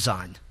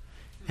Amazon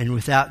and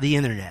without the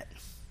internet.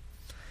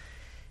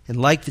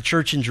 And like the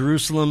church in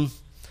Jerusalem,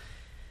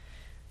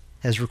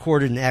 as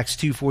recorded in Acts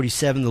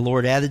 2:47, the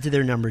Lord added to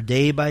their number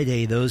day by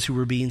day those who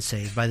were being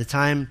saved. By the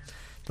time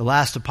the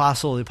last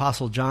apostle, the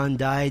Apostle John,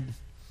 died,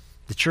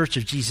 the church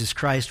of Jesus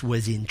Christ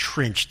was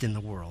entrenched in the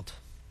world.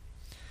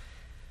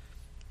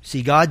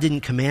 See, God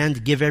didn't command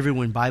to give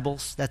everyone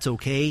Bibles. That's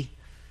okay.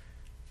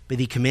 But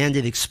he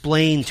commanded,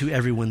 explain to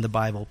everyone the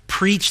Bible.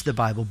 Preach the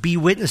Bible. Be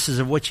witnesses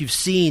of what you've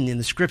seen in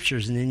the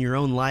Scriptures and in your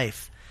own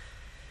life.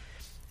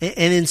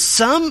 And in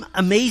some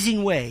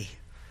amazing way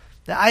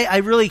that I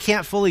really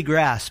can't fully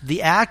grasp,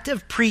 the act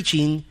of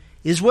preaching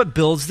is what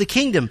builds the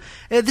kingdom.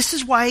 This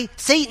is why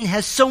Satan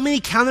has so many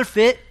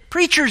counterfeit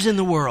preachers in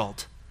the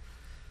world.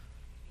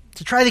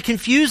 To try to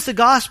confuse the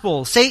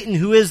gospel. Satan,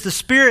 who is the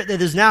spirit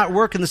that is now at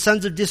work in the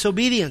sons of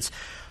disobedience.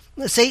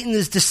 Satan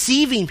is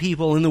deceiving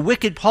people in the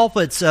wicked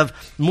pulpits of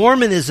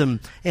Mormonism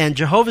and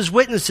Jehovah's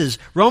Witnesses,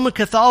 Roman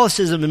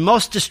Catholicism, and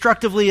most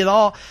destructively of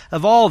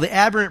all, the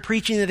aberrant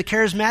preaching of the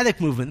charismatic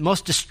movement, the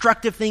most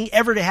destructive thing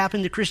ever to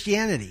happen to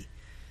Christianity.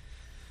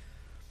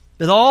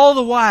 But all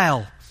the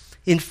while,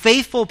 in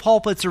faithful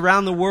pulpits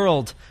around the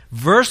world,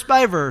 verse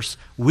by verse,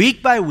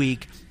 week by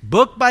week,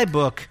 book by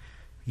book,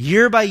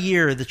 year by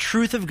year, the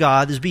truth of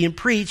God is being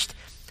preached,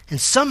 and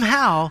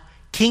somehow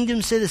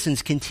kingdom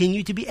citizens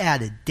continue to be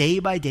added day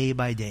by day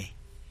by day.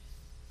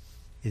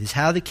 It is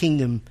how the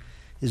kingdom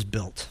is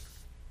built.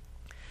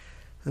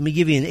 Let me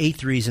give you an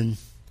eighth reason.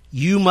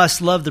 You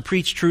must love the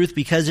preached truth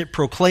because it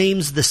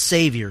proclaims the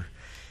Savior.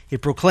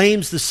 It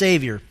proclaims the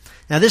Savior.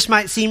 Now this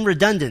might seem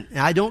redundant, and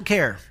I don't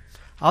care.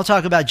 I'll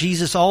talk about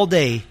Jesus all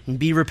day and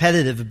be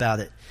repetitive about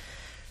it.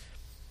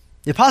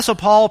 The Apostle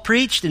Paul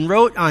preached and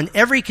wrote on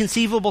every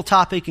conceivable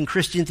topic in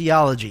Christian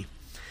theology.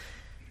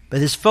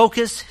 But his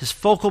focus, his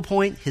focal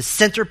point, his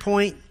center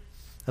point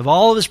of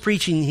all of his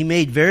preaching, he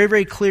made very,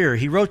 very clear.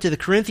 He wrote to the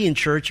Corinthian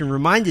church and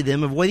reminded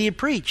them of what he had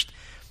preached.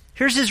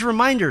 Here's his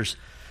reminders.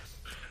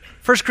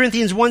 1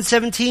 Corinthians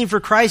 1:17,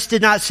 for Christ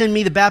did not send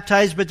me to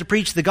baptize, but to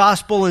preach the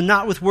gospel, and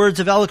not with words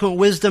of eloquent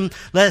wisdom,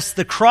 lest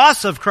the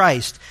cross of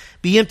Christ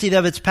be emptied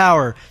of its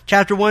power.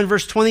 Chapter 1,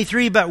 verse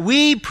 23, but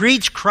we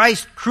preach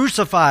Christ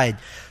crucified.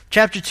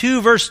 Chapter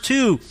 2, verse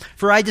 2,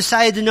 for I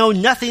decided to know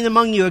nothing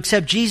among you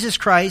except Jesus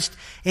Christ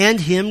and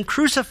Him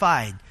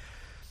crucified.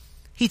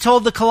 He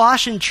told the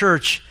Colossian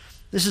church,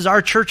 this is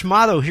our church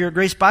motto here at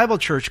Grace Bible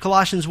Church,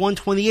 Colossians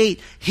 1:28,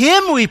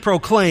 Him we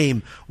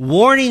proclaim,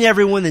 warning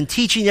everyone and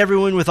teaching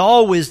everyone with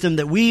all wisdom,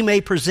 that we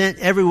may present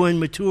everyone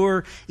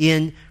mature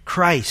in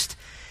Christ.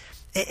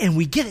 And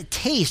we get a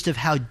taste of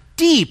how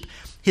deep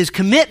his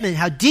commitment,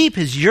 how deep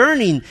his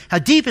yearning, how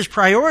deep his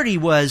priority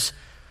was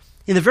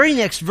in the very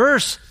next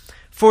verse.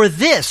 For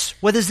this,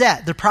 what is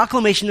that? The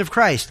proclamation of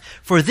Christ.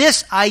 For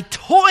this I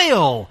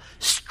toil,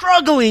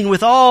 struggling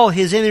with all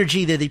his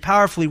energy that he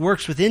powerfully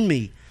works within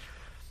me.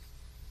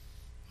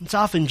 It's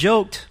often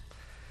joked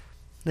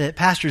that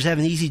pastors have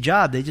an easy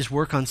job. They just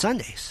work on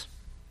Sundays.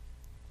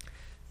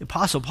 The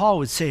Apostle Paul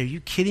would say, are you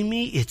kidding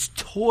me? It's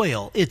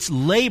toil, it's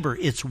labor,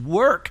 it's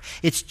work,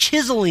 it's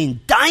chiseling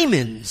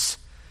diamonds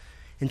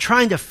and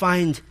trying to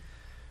find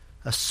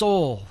a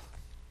soul.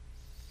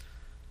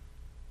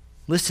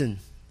 Listen,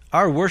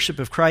 our worship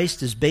of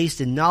Christ is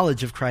based in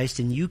knowledge of Christ,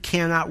 and you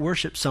cannot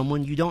worship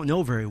someone you don't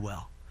know very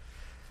well.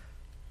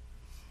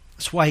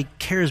 That's why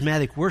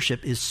charismatic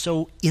worship is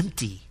so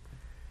empty,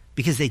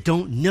 because they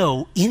don't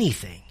know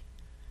anything.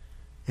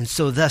 And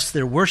so thus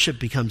their worship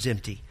becomes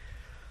empty.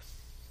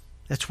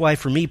 That's why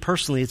for me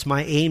personally, it's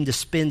my aim to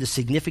spend a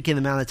significant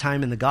amount of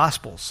time in the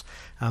Gospels.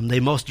 They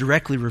most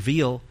directly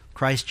reveal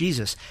Christ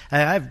Jesus. I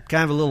have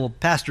kind of a little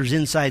pastor's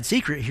inside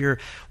secret here.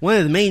 One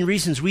of the main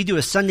reasons we do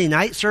a Sunday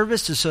night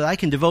service is so that I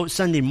can devote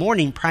Sunday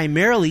morning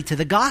primarily to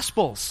the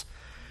Gospels.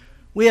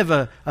 We have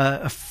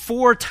a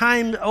 4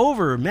 times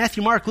over,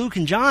 Matthew, Mark, Luke,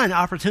 and John,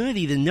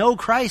 opportunity to know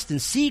Christ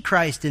and see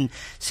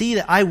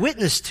the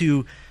eyewitness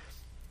to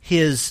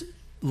his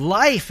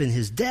life and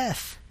his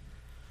death.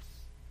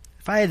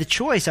 If I had the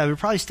choice, I would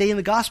probably stay in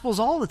the Gospels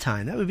all the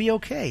time. That would be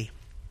okay.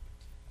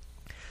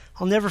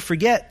 I'll never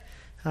forget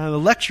a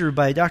lecture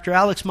by Dr.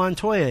 Alex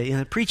Montoya in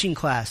a preaching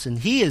class, and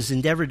he has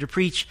endeavored to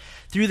preach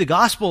through the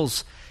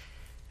Gospels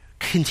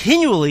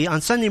continually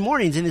on Sunday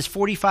mornings in his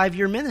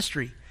 45-year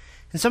ministry.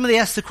 And somebody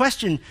asked the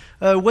question,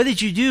 what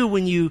did you do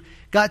when you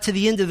got to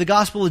the end of the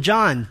Gospel of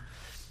John?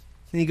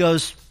 And he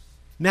goes,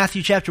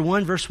 Matthew chapter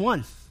 1, verse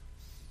 1.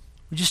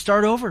 We just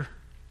start over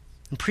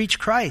and preach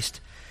Christ.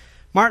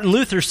 Martin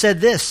Luther said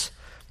this,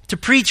 to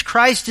preach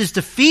Christ is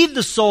to feed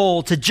the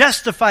soul, to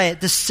justify it,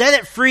 to set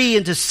it free,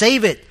 and to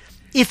save it,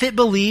 if it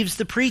believes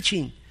the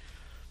preaching.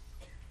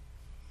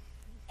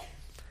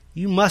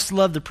 You must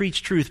love to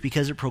preach truth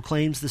because it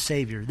proclaims the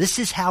Savior. This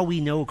is how we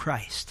know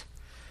Christ.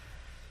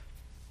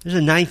 There's a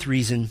 9th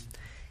reason.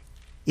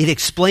 It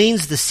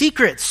explains the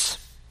secrets.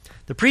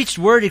 The preached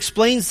word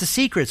explains the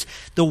secrets.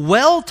 The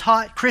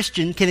well-taught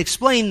Christian can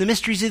explain the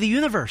mysteries of the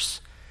universe.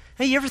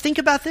 Hey, you ever think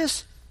about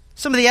this?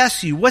 Somebody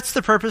asks you, what's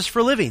the purpose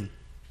for living?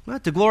 Well,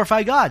 to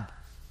glorify God.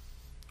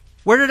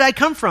 Where did I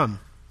come from?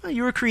 Well,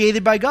 you were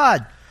created by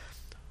God.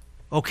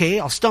 Okay,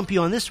 I'll stump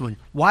you on this one.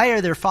 Why are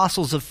there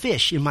fossils of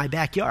fish in my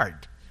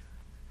backyard?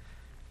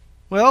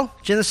 Well,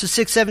 Genesis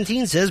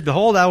 6:17 says,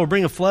 behold, I will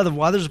bring a flood of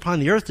waters upon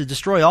the earth to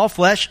destroy all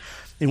flesh,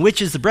 in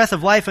which is the breath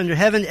of life under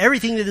heaven.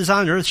 Everything that is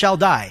on earth shall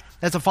die.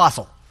 That's a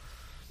fossil.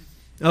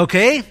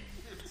 Okay?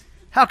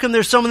 How come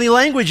there's so many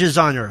languages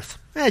on earth?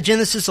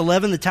 Genesis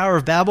 11, the Tower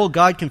of Babel,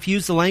 God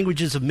confused the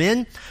languages of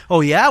men.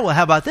 Oh yeah? Well,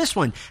 how about this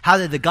one? How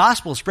did the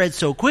gospel spread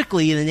so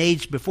quickly in an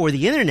age before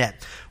the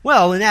internet?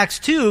 Well, in Acts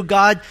 2,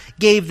 God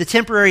gave the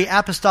temporary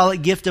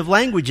apostolic gift of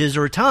languages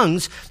or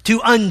tongues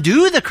to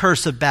undo the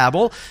curse of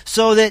Babel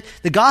so that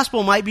the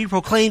gospel might be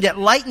proclaimed at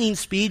lightning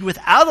speed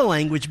without a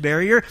language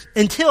barrier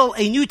until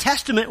a New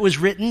Testament was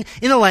written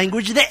in a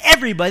language that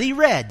everybody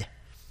read.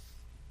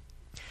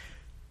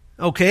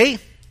 Okay?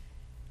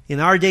 In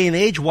our day and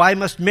age, why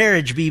must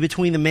marriage be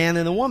between the man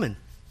and the woman?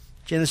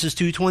 Genesis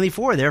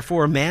 2:24,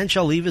 therefore a man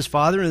shall leave his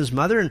father and his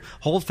mother and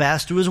hold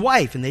fast to his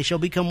wife, and they shall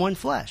become one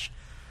flesh.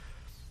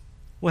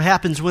 What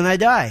happens when I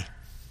die?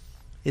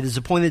 It is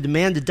appointed to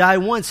man to die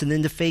once and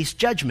then to face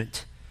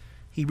judgment.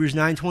 Hebrews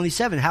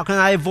 9:27, how can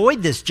I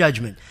avoid this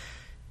judgment?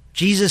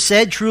 Jesus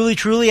said, truly,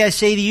 truly, I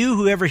say to you,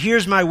 whoever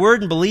hears my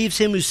word and believes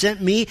him who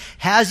sent me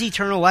has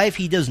eternal life.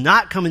 He does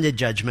not come into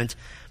judgment,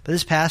 but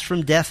is passed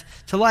from death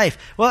to life.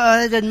 Well,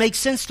 that doesn't make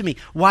sense to me.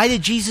 Why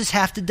did Jesus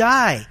have to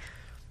die?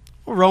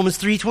 Well, Romans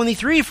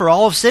 3:23, for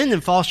all have sinned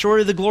and fall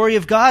short of the glory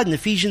of God. And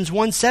Ephesians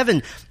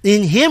 1:7,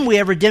 in him we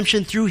have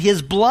redemption through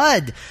his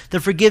blood, the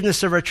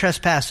forgiveness of our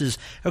trespasses,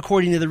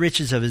 according to the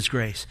riches of his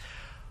grace.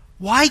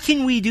 Why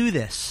can we do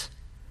this?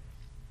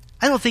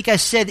 I don't think I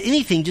said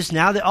anything just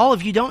now that all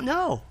of you don't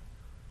know.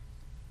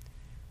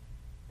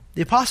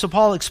 The Apostle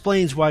Paul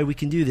explains why we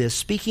can do this.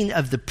 Speaking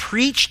of the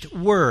preached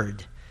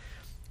word,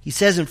 he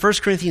says in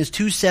 1 Corinthians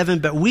 2:7,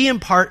 but we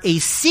impart a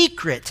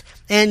secret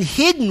and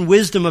hidden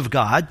wisdom of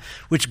God,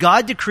 which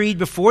God decreed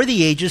before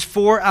the ages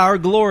for our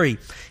glory.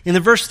 In the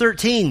verse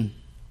 13,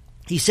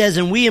 He says,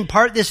 and we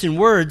impart this in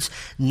words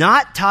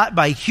not taught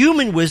by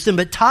human wisdom,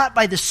 but taught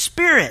by the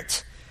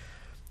Spirit,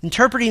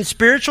 interpreting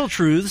spiritual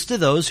truths to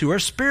those who are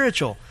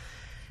spiritual.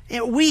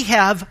 And we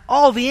have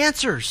all the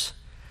answers.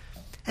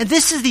 And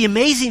this is the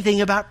amazing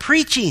thing about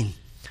preaching.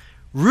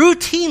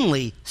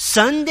 Routinely,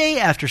 Sunday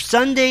after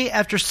Sunday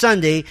after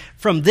Sunday,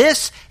 from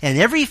this and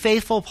every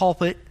faithful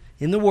pulpit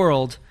in the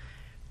world,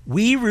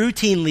 we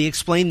routinely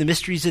explain the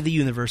mysteries of the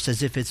universe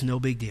as if it's no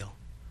big deal.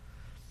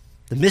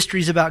 The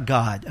mysteries about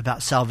God,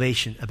 about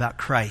salvation, about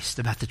Christ,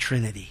 about the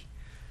Trinity.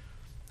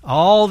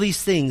 All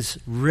these things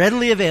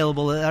readily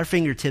available at our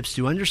fingertips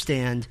to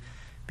understand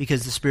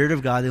because the Spirit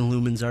of God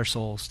illumines our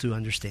souls to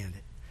understand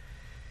it.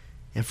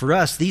 And for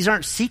us, these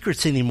aren't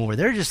secrets anymore.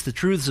 They're just the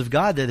truths of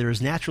God that are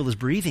as natural as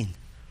breathing.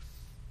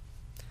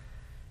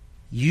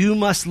 You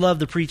must love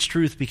the preached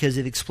truth because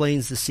it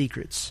explains the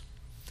secrets.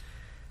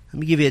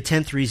 Let me give you a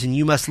 10th reason.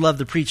 You must love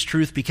the preached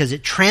truth because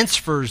it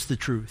transfers the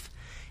truth.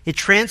 It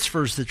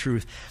transfers the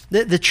truth.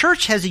 The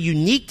church has a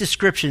unique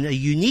description, a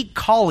unique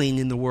calling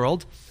in the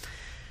world.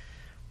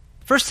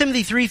 1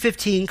 Timothy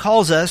 3:15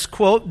 calls us,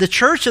 quote, the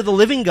church of the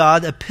living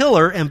God, a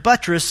pillar and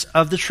buttress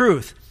of the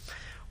truth.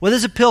 What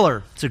is a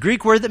pillar? It's a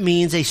Greek word that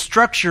means a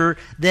structure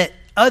that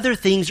other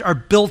things are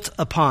built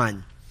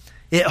upon.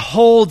 It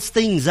holds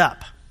things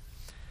up.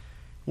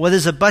 What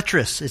is a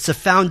buttress? It's a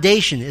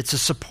foundation. It's a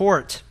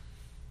support.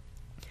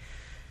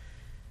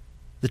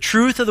 The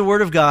truth of the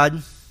Word of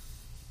God,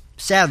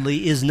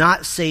 sadly, is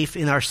not safe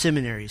in our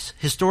seminaries.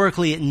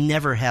 Historically, it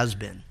never has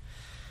been.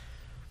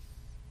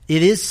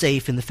 It is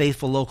safe in the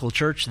faithful local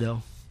church,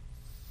 though.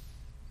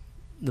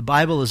 The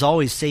Bible is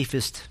always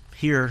safest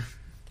here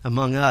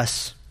among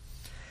us.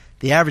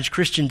 The average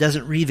Christian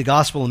doesn't read the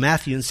Gospel of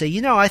Matthew and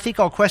say, I think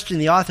I'll question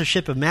the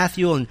authorship of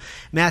Matthew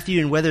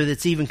and whether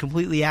that's even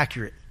completely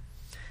accurate.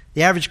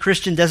 The average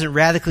Christian doesn't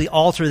radically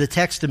alter the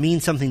text to mean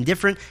something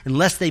different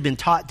unless they've been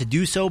taught to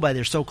do so by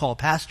their so-called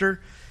pastor.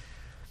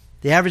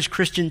 The average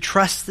Christian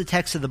trusts the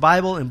text of the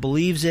Bible and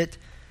believes it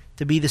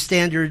to be the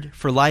standard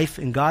for life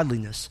and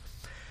godliness.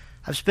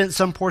 I've spent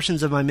some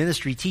portions of my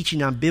ministry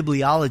teaching on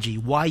bibliology,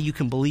 why you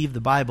can believe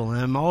the Bible, and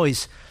I'm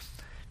always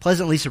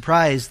pleasantly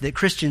surprised that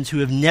Christians who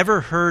have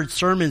never heard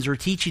sermons or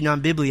teaching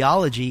on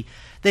bibliology,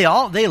 they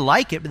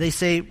like it, but they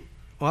say,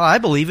 well, I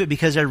believe it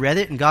because I read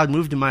it and God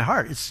moved in my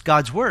heart. It's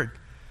God's Word.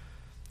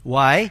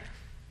 Why?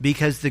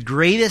 Because the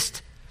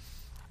greatest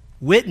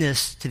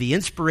witness to the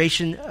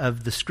inspiration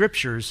of the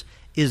Scriptures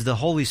is the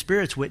Holy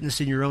Spirit's witness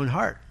in your own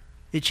heart.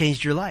 It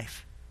changed your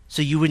life.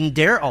 So you wouldn't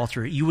dare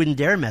alter it. You wouldn't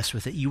dare mess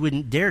with it. You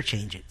wouldn't dare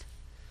change it.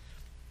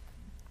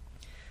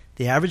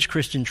 The average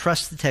Christian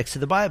trusts the text of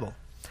the Bible.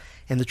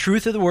 And the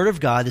truth of the Word of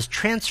God is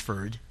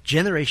transferred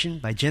generation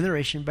by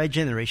generation by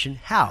generation.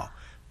 How?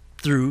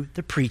 Through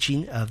the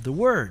preaching of the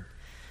Word.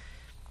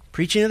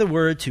 Preaching of the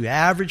Word to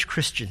average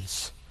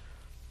Christians.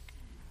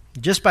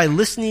 Just by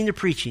listening to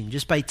preaching,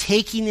 just by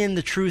taking in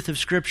the truth of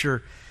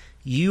Scripture,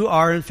 you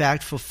are in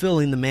fact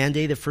fulfilling the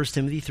mandate of 1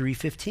 Timothy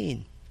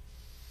 3:15.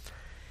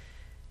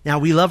 Now,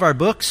 we love our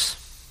books.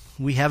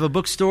 We have a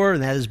bookstore,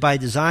 and that is by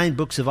design.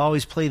 Books have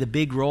always played a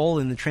big role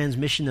in the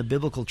transmission of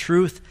biblical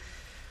truth.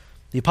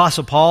 The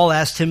Apostle Paul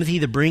asked Timothy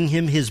to bring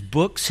him his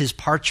books, his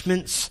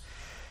parchments.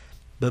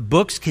 But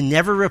books can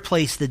never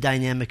replace the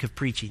dynamic of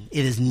preaching.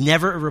 It is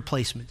never a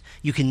replacement.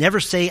 You can never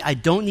say, I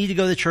don't need to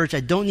go to church,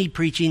 I don't need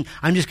preaching,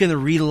 I'm just going to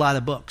read a lot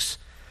of books.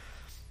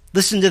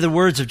 Listen to the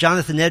words of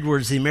Jonathan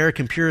Edwards, the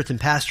American Puritan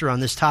pastor, on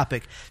this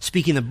topic,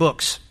 speaking of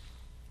books.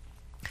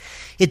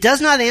 It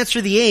does not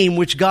answer the aim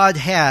which God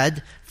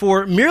had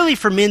merely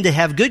for men to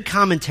have good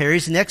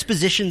commentaries and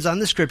expositions on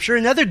the Scripture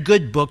and other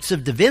good books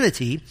of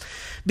divinity,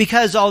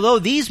 because although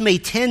these may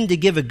tend to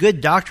give a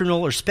good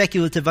doctrinal or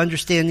speculative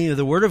understanding of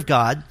the Word of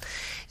God,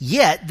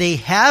 yet they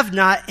have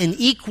not an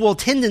equal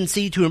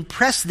tendency to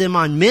impress them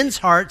on men's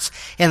hearts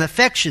and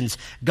affections.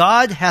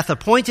 God hath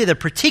appointed a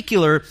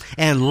particular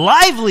and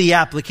lively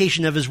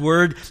application of His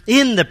Word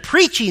in the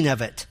preaching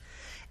of it,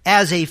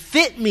 as a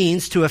fit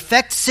means to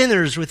affect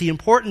sinners with the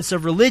importance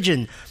of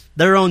religion,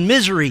 their own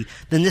misery,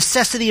 the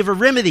necessity of a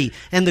remedy,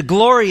 and the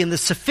glory and the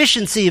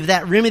sufficiency of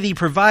that remedy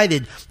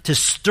provided, to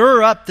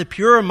stir up the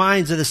pure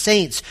minds of the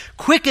saints,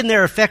 quicken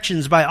their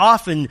affections by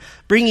often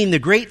bringing the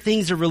great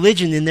things of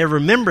religion in their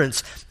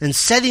remembrance and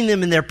setting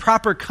them in their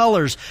proper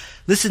colors.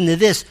 Listen to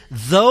this,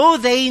 though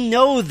they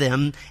know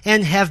them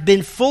and have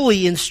been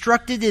fully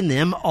instructed in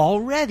them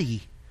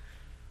already.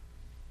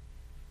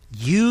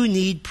 You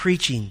need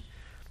preaching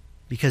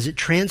because it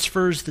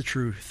transfers the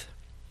truth.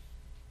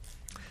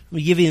 Let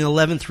me give you an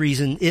 11th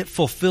reason. It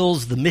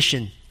fulfills the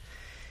mission.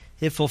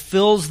 It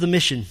fulfills the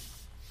mission.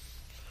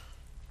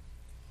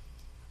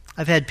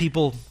 I've had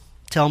people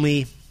tell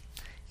me,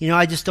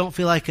 I just don't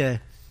feel like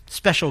a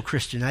special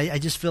Christian. I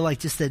just feel like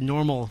just a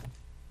normal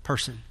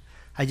person.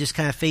 I just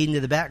kind of fade into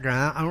the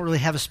background. I don't really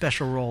have a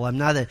special role. I'm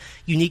not a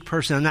unique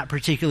person. I'm not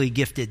particularly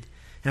gifted.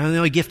 And the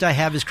only gift I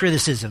have is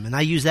criticism, and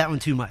I use that one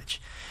too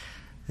much.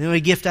 The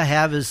only gift I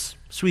have is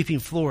sweeping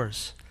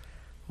floors.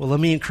 Well, let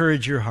me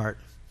encourage your heart.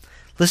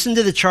 Listen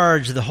to the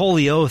charge, the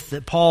holy oath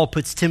that Paul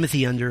puts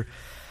Timothy under.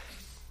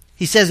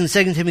 He says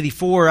in 2 Timothy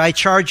 4, I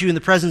charge you in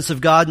the presence of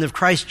God and of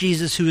Christ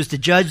Jesus, who is to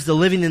judge the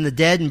living and the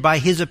dead, and by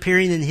his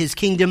appearing in his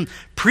kingdom,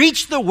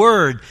 preach the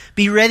word.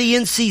 Be ready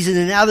in season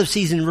and out of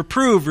season,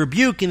 reprove,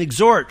 rebuke, and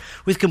exhort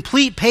with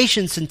complete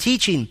patience and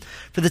teaching.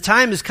 For the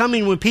time is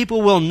coming when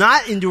people will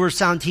not endure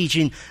sound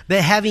teaching,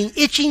 but having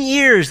itching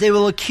ears, they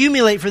will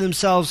accumulate for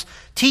themselves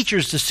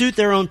teachers to suit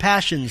their own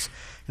passions,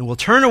 and will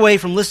turn away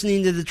from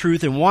listening to the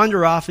truth and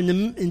wander off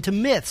into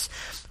myths.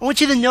 I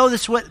want you to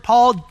notice what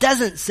Paul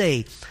doesn't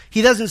say.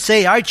 He doesn't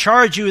say, I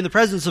charge you in the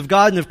presence of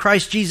God and of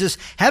Christ Jesus,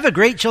 have a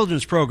great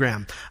children's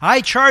program.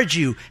 I charge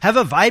you, have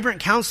a vibrant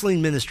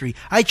counseling ministry.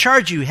 I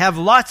charge you, have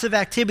lots of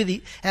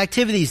activities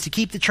to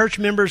keep the church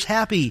members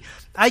happy.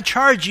 I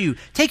charge you,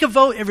 take a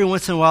vote every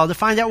once in a while to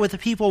find out what the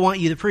people want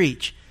you to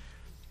preach.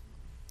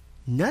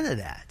 None of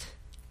that.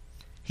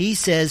 He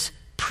says,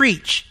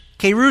 preach,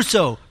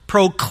 kerusso,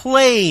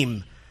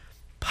 proclaim,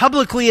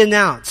 publicly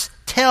announce,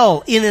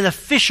 tell in an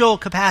official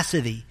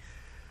capacity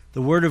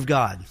the word of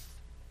God.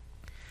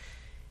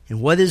 And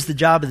what is the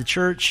job of the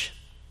church?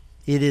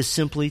 It is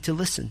simply to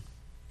listen.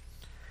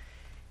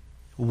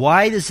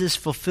 Why does this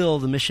fulfill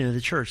the mission of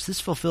the church?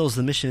 This fulfills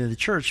the mission of the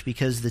church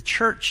because the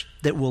church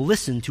that will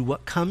listen to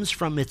what comes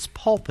from its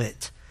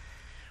pulpit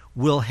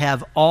will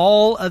have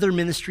all other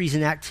ministries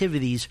and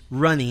activities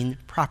running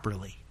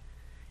properly.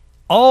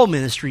 All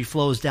ministry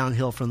flows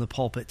downhill from the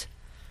pulpit.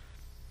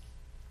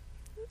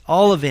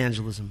 All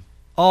evangelism,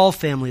 all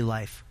family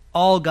life,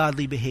 all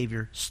godly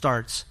behavior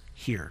starts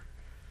here.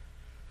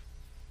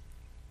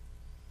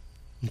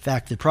 In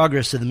fact, the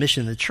progress of the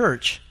mission of the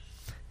church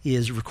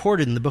is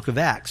recorded in the book of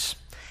Acts.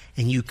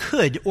 And you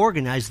could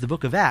organize the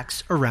book of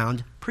Acts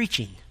around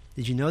preaching.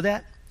 Did you know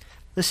that?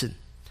 Listen.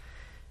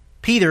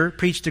 Peter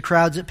preached to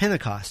crowds at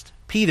Pentecost.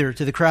 Peter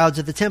to the crowds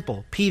at the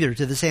temple. Peter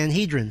to the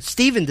Sanhedrin.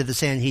 Stephen to the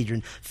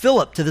Sanhedrin.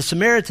 Philip to the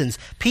Samaritans.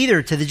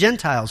 Peter to the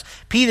Gentiles.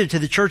 Peter to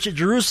the church at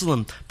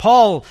Jerusalem.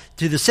 Paul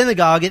to the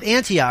synagogue at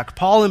Antioch.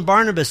 Paul and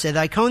Barnabas at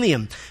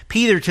Iconium.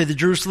 Peter to the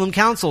Jerusalem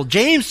council.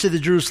 James to the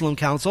Jerusalem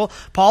council.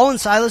 Paul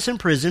and Silas in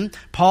prison.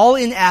 Paul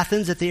in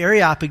Athens at the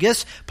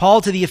Areopagus.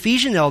 Paul to the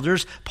Ephesian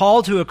elders.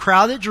 Paul to a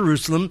crowd at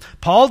Jerusalem.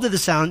 Paul to the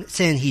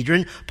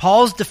Sanhedrin.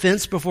 Paul's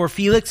defense before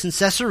Felix in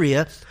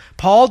Caesarea.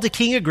 Paul to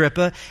King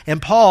Agrippa,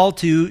 and Paul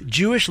to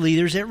Jewish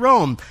leaders at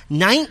Rome.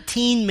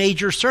 19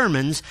 major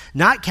sermons,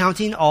 not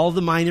counting all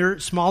the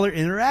smaller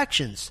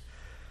interactions.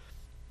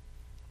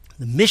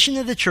 The mission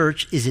of the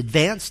church is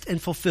advanced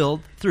and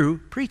fulfilled through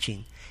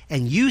preaching.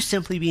 And you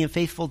simply being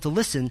faithful to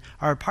listen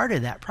are a part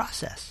of that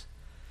process.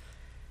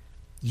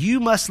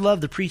 You must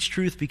love the preached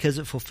truth because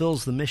it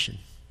fulfills the mission.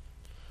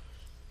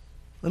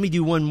 Let me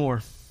do one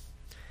more.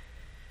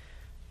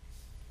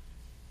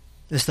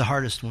 This is the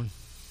hardest one.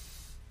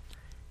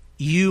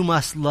 You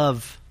must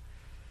love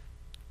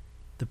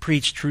the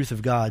preached truth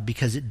of God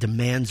because it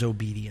demands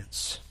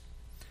obedience.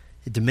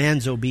 It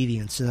demands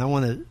obedience. And I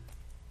want to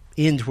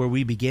end where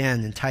we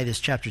began in Titus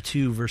chapter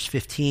 2, verse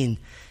 15.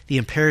 The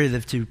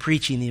imperative to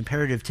preaching, the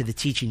imperative to the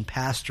teaching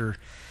pastor.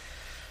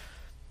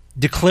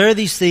 Declare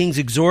these things,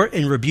 exhort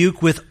and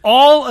rebuke with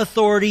all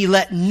authority.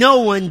 Let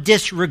no one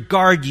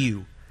disregard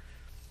you.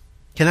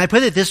 Can I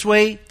put it this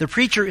way? The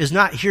preacher is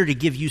not here to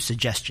give you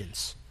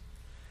suggestions.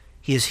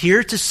 He is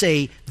here to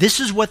say,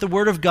 this is what the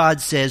Word of God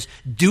says.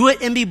 Do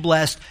it and be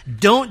blessed.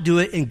 Don't do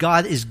it, and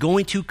God is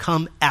going to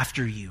come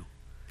after you.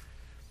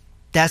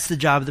 That's the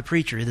job of the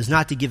preacher. It is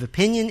not to give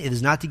opinion. It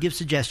is not to give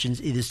suggestions.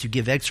 It is to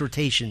give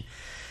exhortation.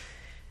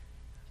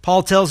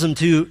 Paul tells him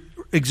to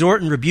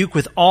exhort and rebuke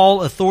with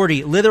all authority.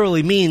 It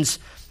literally means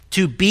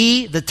to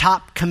be the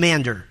top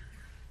commander.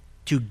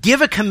 To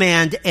give a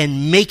command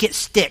and make it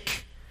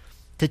stick.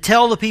 To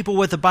tell the people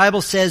what the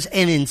Bible says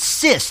and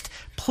insist,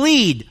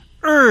 plead,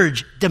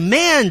 urge,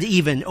 demand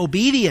even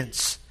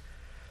obedience.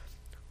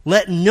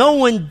 Let no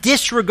one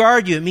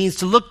disregard you. It means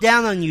to look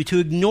down on you, to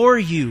ignore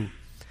you.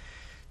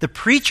 The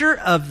preacher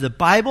of the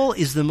Bible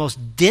is the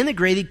most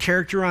denigrated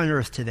character on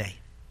earth today.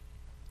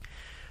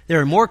 There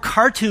are more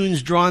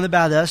cartoons drawn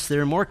about us. There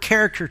are more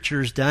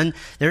caricatures done.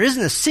 There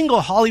isn't a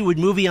single Hollywood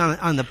movie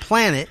on the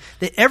planet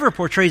that ever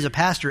portrays a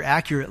pastor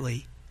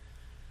accurately.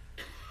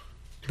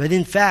 But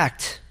in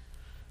fact,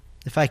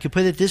 if I could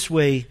put it this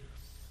way,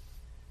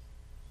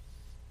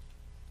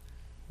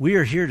 we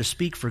are here to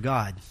speak for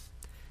God,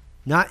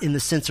 not in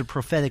the sense of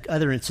prophetic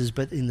utterances,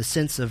 but in the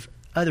sense of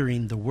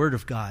uttering the Word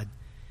of God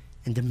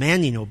and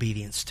demanding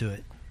obedience to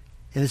it.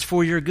 And it's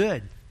for your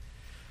good.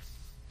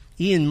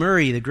 Ian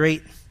Murray, the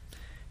great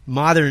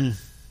modern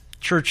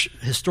church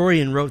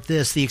historian, wrote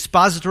this: the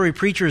expository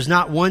preacher is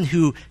not one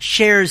who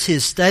shares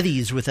his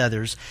studies with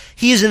others.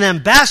 He is an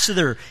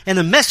ambassador and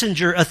a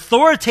messenger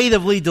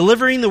authoritatively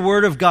delivering the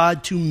Word of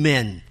God to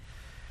men.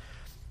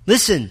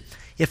 Listen,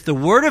 if the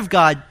Word of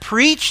God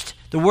preached,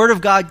 the Word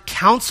of God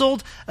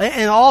counseled,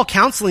 and all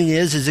counseling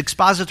is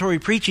expository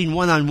preaching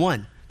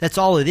one-on-one. That's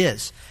all it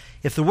is.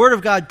 If the word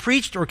of God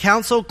preached or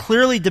counseled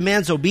clearly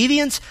demands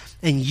obedience,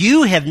 and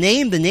you have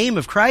named the name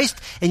of Christ,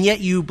 and yet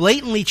you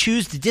blatantly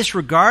choose to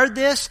disregard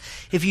this,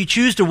 if you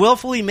choose to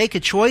willfully make a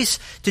choice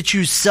to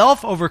choose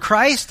self over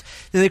Christ,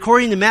 then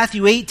according to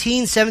Matthew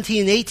 18,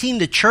 17, and 18,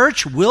 the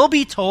church will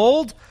be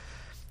told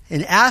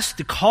and asked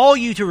to call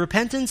you to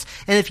repentance,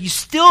 and if you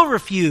still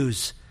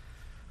refuse,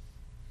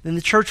 then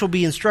the church will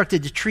be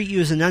instructed to treat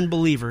you as an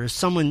unbeliever, as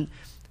someone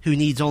who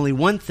needs only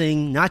one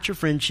thing, not your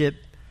friendship,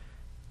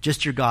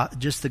 just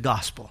the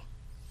gospel.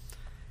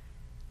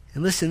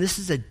 And listen, this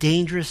is a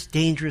dangerous,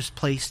 dangerous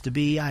place to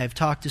be. I have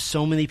talked to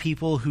so many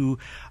people who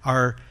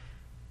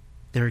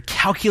they're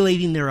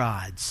calculating their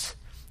odds.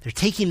 They're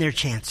taking their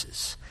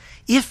chances.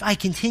 If I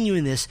continue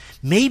in this,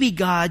 maybe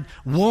God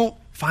won't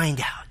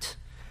find out.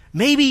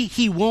 Maybe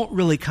he won't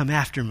really come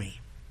after me.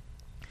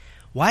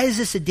 Why is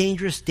this a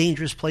dangerous,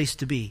 dangerous place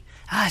to be?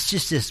 It's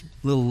just this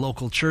little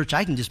local church.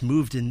 I can just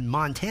move to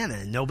Montana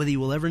and nobody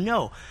will ever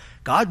know.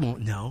 God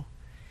won't know.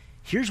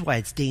 Here's why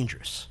it's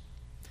dangerous.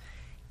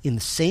 In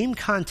the same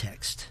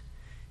context,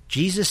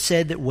 Jesus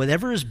said that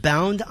whatever is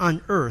bound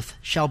on earth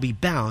shall be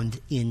bound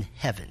in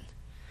heaven.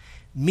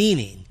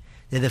 Meaning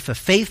that if a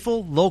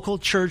faithful local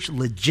church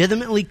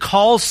legitimately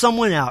calls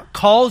someone out,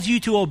 calls you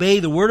to obey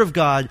the word of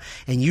God,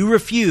 and you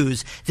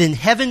refuse, then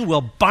heaven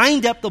will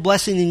bind up the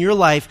blessing in your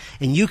life,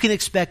 and you can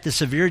expect the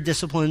severe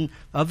discipline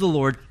of the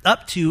Lord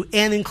up to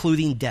and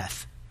including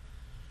death.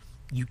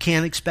 You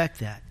can't expect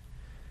that.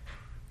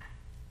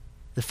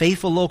 The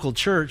faithful local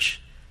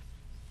church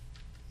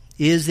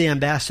is the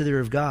ambassador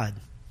of God.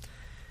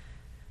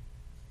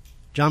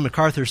 John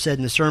MacArthur said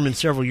in a sermon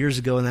several years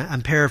ago, and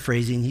I'm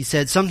paraphrasing, he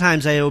said,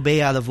 "Sometimes I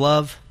obey out of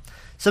love,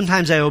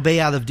 sometimes I obey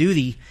out of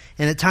duty,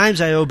 and at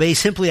times I obey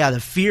simply out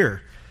of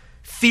fear.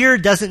 Fear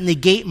doesn't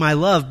negate my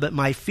love, but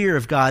my fear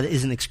of God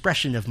is an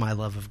expression of my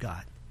love of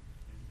God."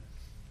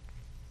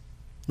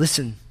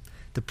 Listen,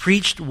 the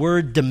preached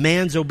word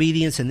demands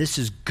obedience, and this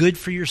is good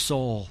for your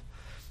soul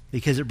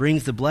because it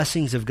brings the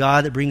blessings of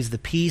God. It brings the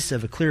peace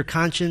of a clear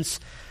conscience,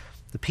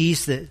 the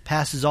peace that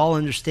passes all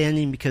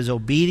understanding, because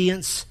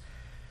obedience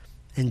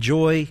and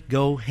joy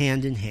go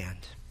hand in hand.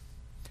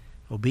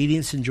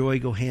 Obedience and joy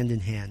go hand in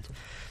hand.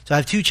 So I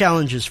have two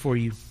challenges for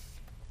you.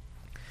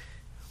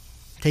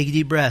 Take a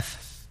deep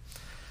breath.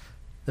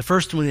 The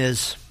first one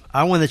is,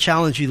 I want to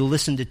challenge you to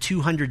listen to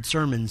 200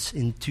 sermons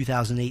in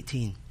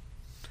 2018.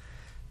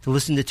 To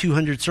listen to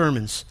 200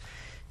 sermons.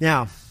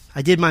 Now,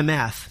 I did my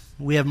math.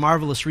 We have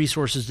marvelous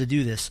resources to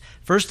do this.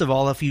 First of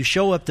all, if you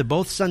show up to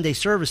both Sunday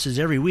services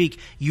every week,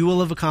 you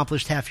will have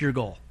accomplished half your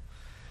goal.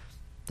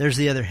 There's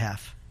the other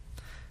half.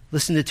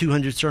 Listen to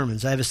 200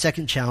 sermons. I have a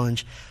second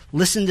challenge.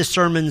 Listen to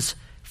sermons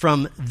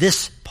from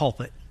this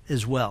pulpit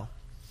as well.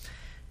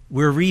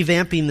 We're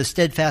revamping the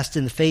Steadfast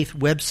in the Faith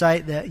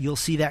website. That you'll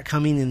see that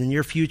coming in the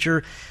near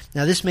future.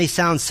 Now, this may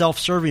sound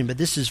self-serving, but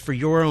this is for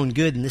your own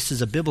good, and this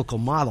is a biblical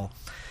model.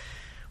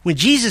 When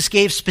Jesus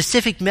gave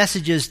specific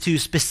messages to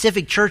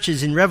specific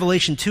churches in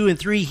Revelation 2 and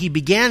 3, he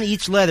began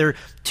each letter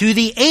to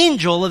the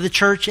angel of the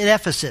church at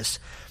Ephesus.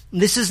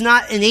 This is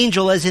not an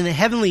angel as in a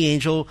heavenly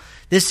angel.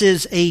 This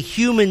is a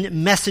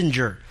human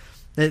messenger.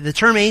 The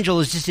term angel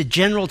is just a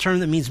general term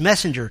that means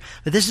messenger.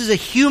 But this is a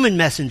human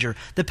messenger.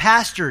 The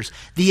pastors,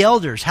 the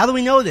elders. How do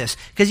we know this?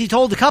 Because he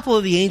told a couple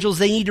of the angels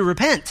they need to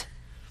repent.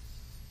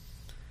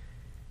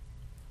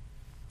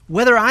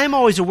 Whether I'm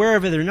always aware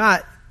of it or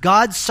not,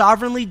 God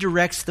sovereignly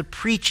directs the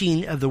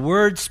preaching of the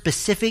word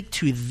specific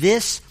to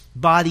this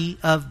body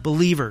of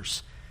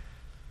believers.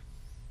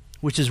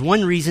 Which is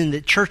one reason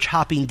that church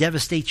hopping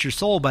devastates your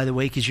soul, by the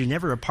way, because you're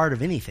never a part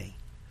of anything.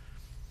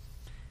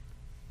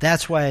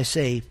 That's why I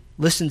say,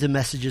 listen to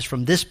messages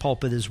from this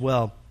pulpit as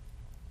well.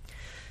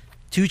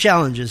 Two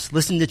challenges.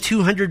 Listen to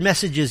 200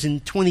 messages in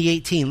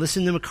 2018.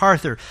 Listen to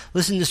MacArthur.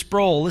 Listen to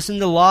Sproul. Listen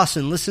to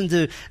Lawson. Listen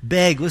to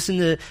Begg. Listen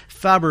to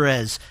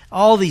Faberez.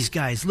 All these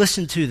guys.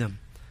 Listen to them.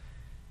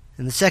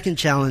 And the second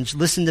challenge,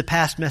 listen to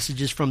past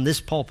messages from this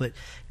pulpit.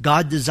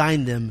 God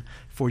designed them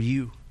for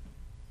you.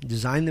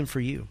 Designed them for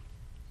you.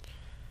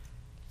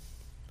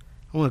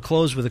 I want to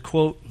close with a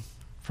quote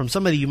from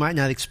somebody you might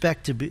not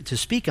expect to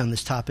speak on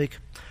this topic.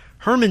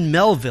 Herman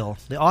Melville,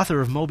 the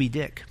author of Moby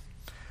Dick.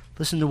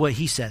 Listen to what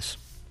he says.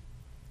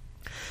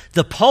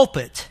 "The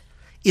pulpit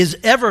is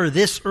ever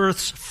this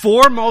earth's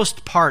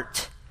foremost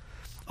part.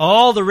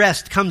 All the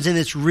rest comes in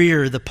its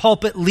rear. The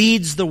pulpit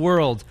leads the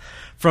world.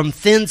 From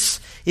thence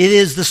it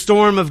is the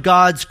storm of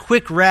God's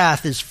quick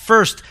wrath is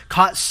first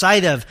caught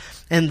sight of,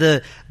 and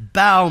the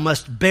bow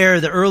must bear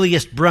the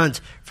earliest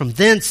brunt. From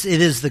thence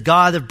it is the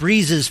God of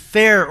breezes,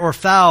 fair or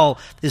foul,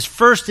 is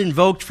first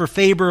invoked for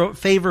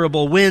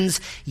favorable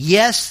winds.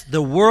 Yes,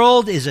 the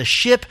world is a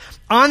ship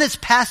on its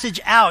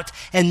passage out,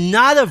 and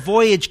not a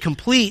voyage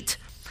complete,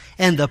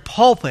 and the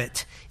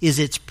pulpit is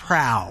its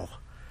prow."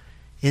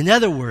 In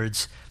other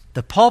words,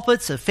 the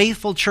pulpits of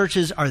faithful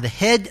churches are the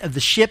head of the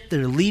ship that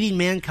are leading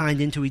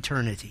mankind into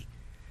eternity.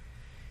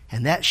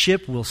 And that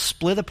ship will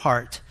split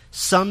apart,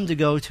 some to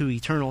go to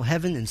eternal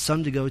heaven and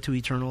some to go to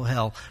eternal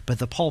hell, but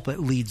the pulpit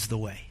leads the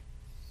way.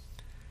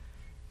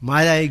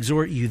 Might I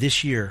exhort you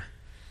this year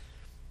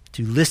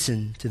to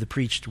listen to the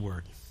preached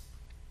word.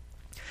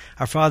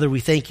 Our Father, we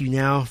thank you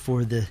now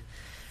for the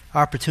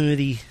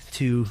opportunity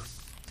to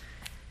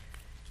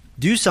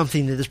do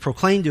something that is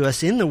proclaimed to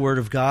us in the Word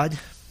of God,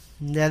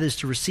 and that is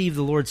to receive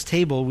the Lord's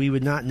table. We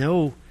would not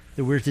know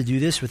that we're to do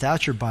this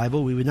without your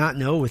Bible. We would not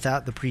know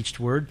without the preached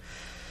word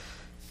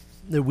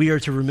that we are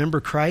to remember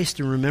Christ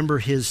and remember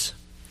his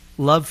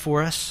love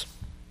for us.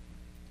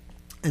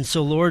 And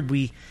so, Lord,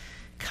 we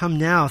come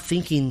now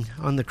thinking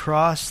on the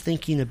cross,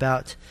 thinking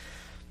about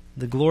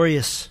the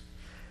glorious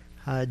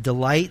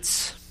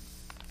delights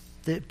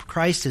that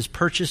Christ has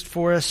purchased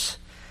for us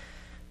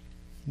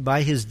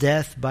by his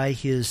death, by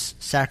his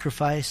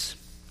sacrifice.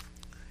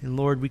 And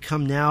Lord, we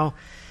come now.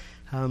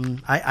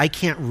 I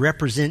can't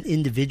represent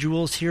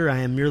individuals here. I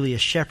am merely a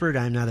shepherd.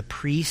 I am not a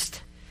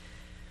priest.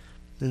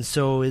 And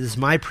so it is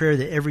my prayer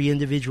that every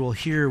individual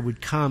here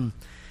would come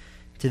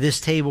to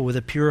this table with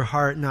a pure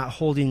heart, not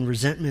holding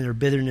resentment or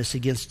bitterness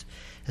against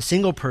a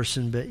single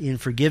person, but in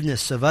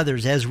forgiveness of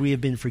others as we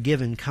have been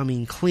forgiven,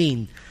 coming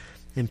clean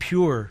and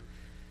pure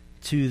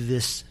to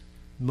this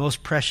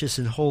most precious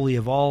and holy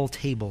of all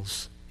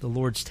tables, the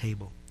Lord's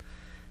table.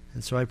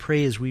 And so I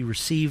pray as we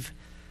receive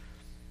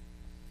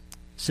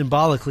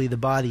symbolically the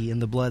body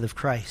and the blood of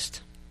Christ,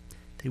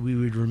 that we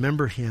would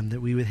remember him,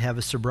 that we would have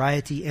a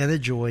sobriety and a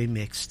joy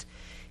mixed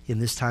in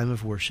this time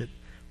of worship.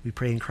 We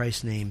pray in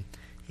Christ's name,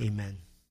 amen.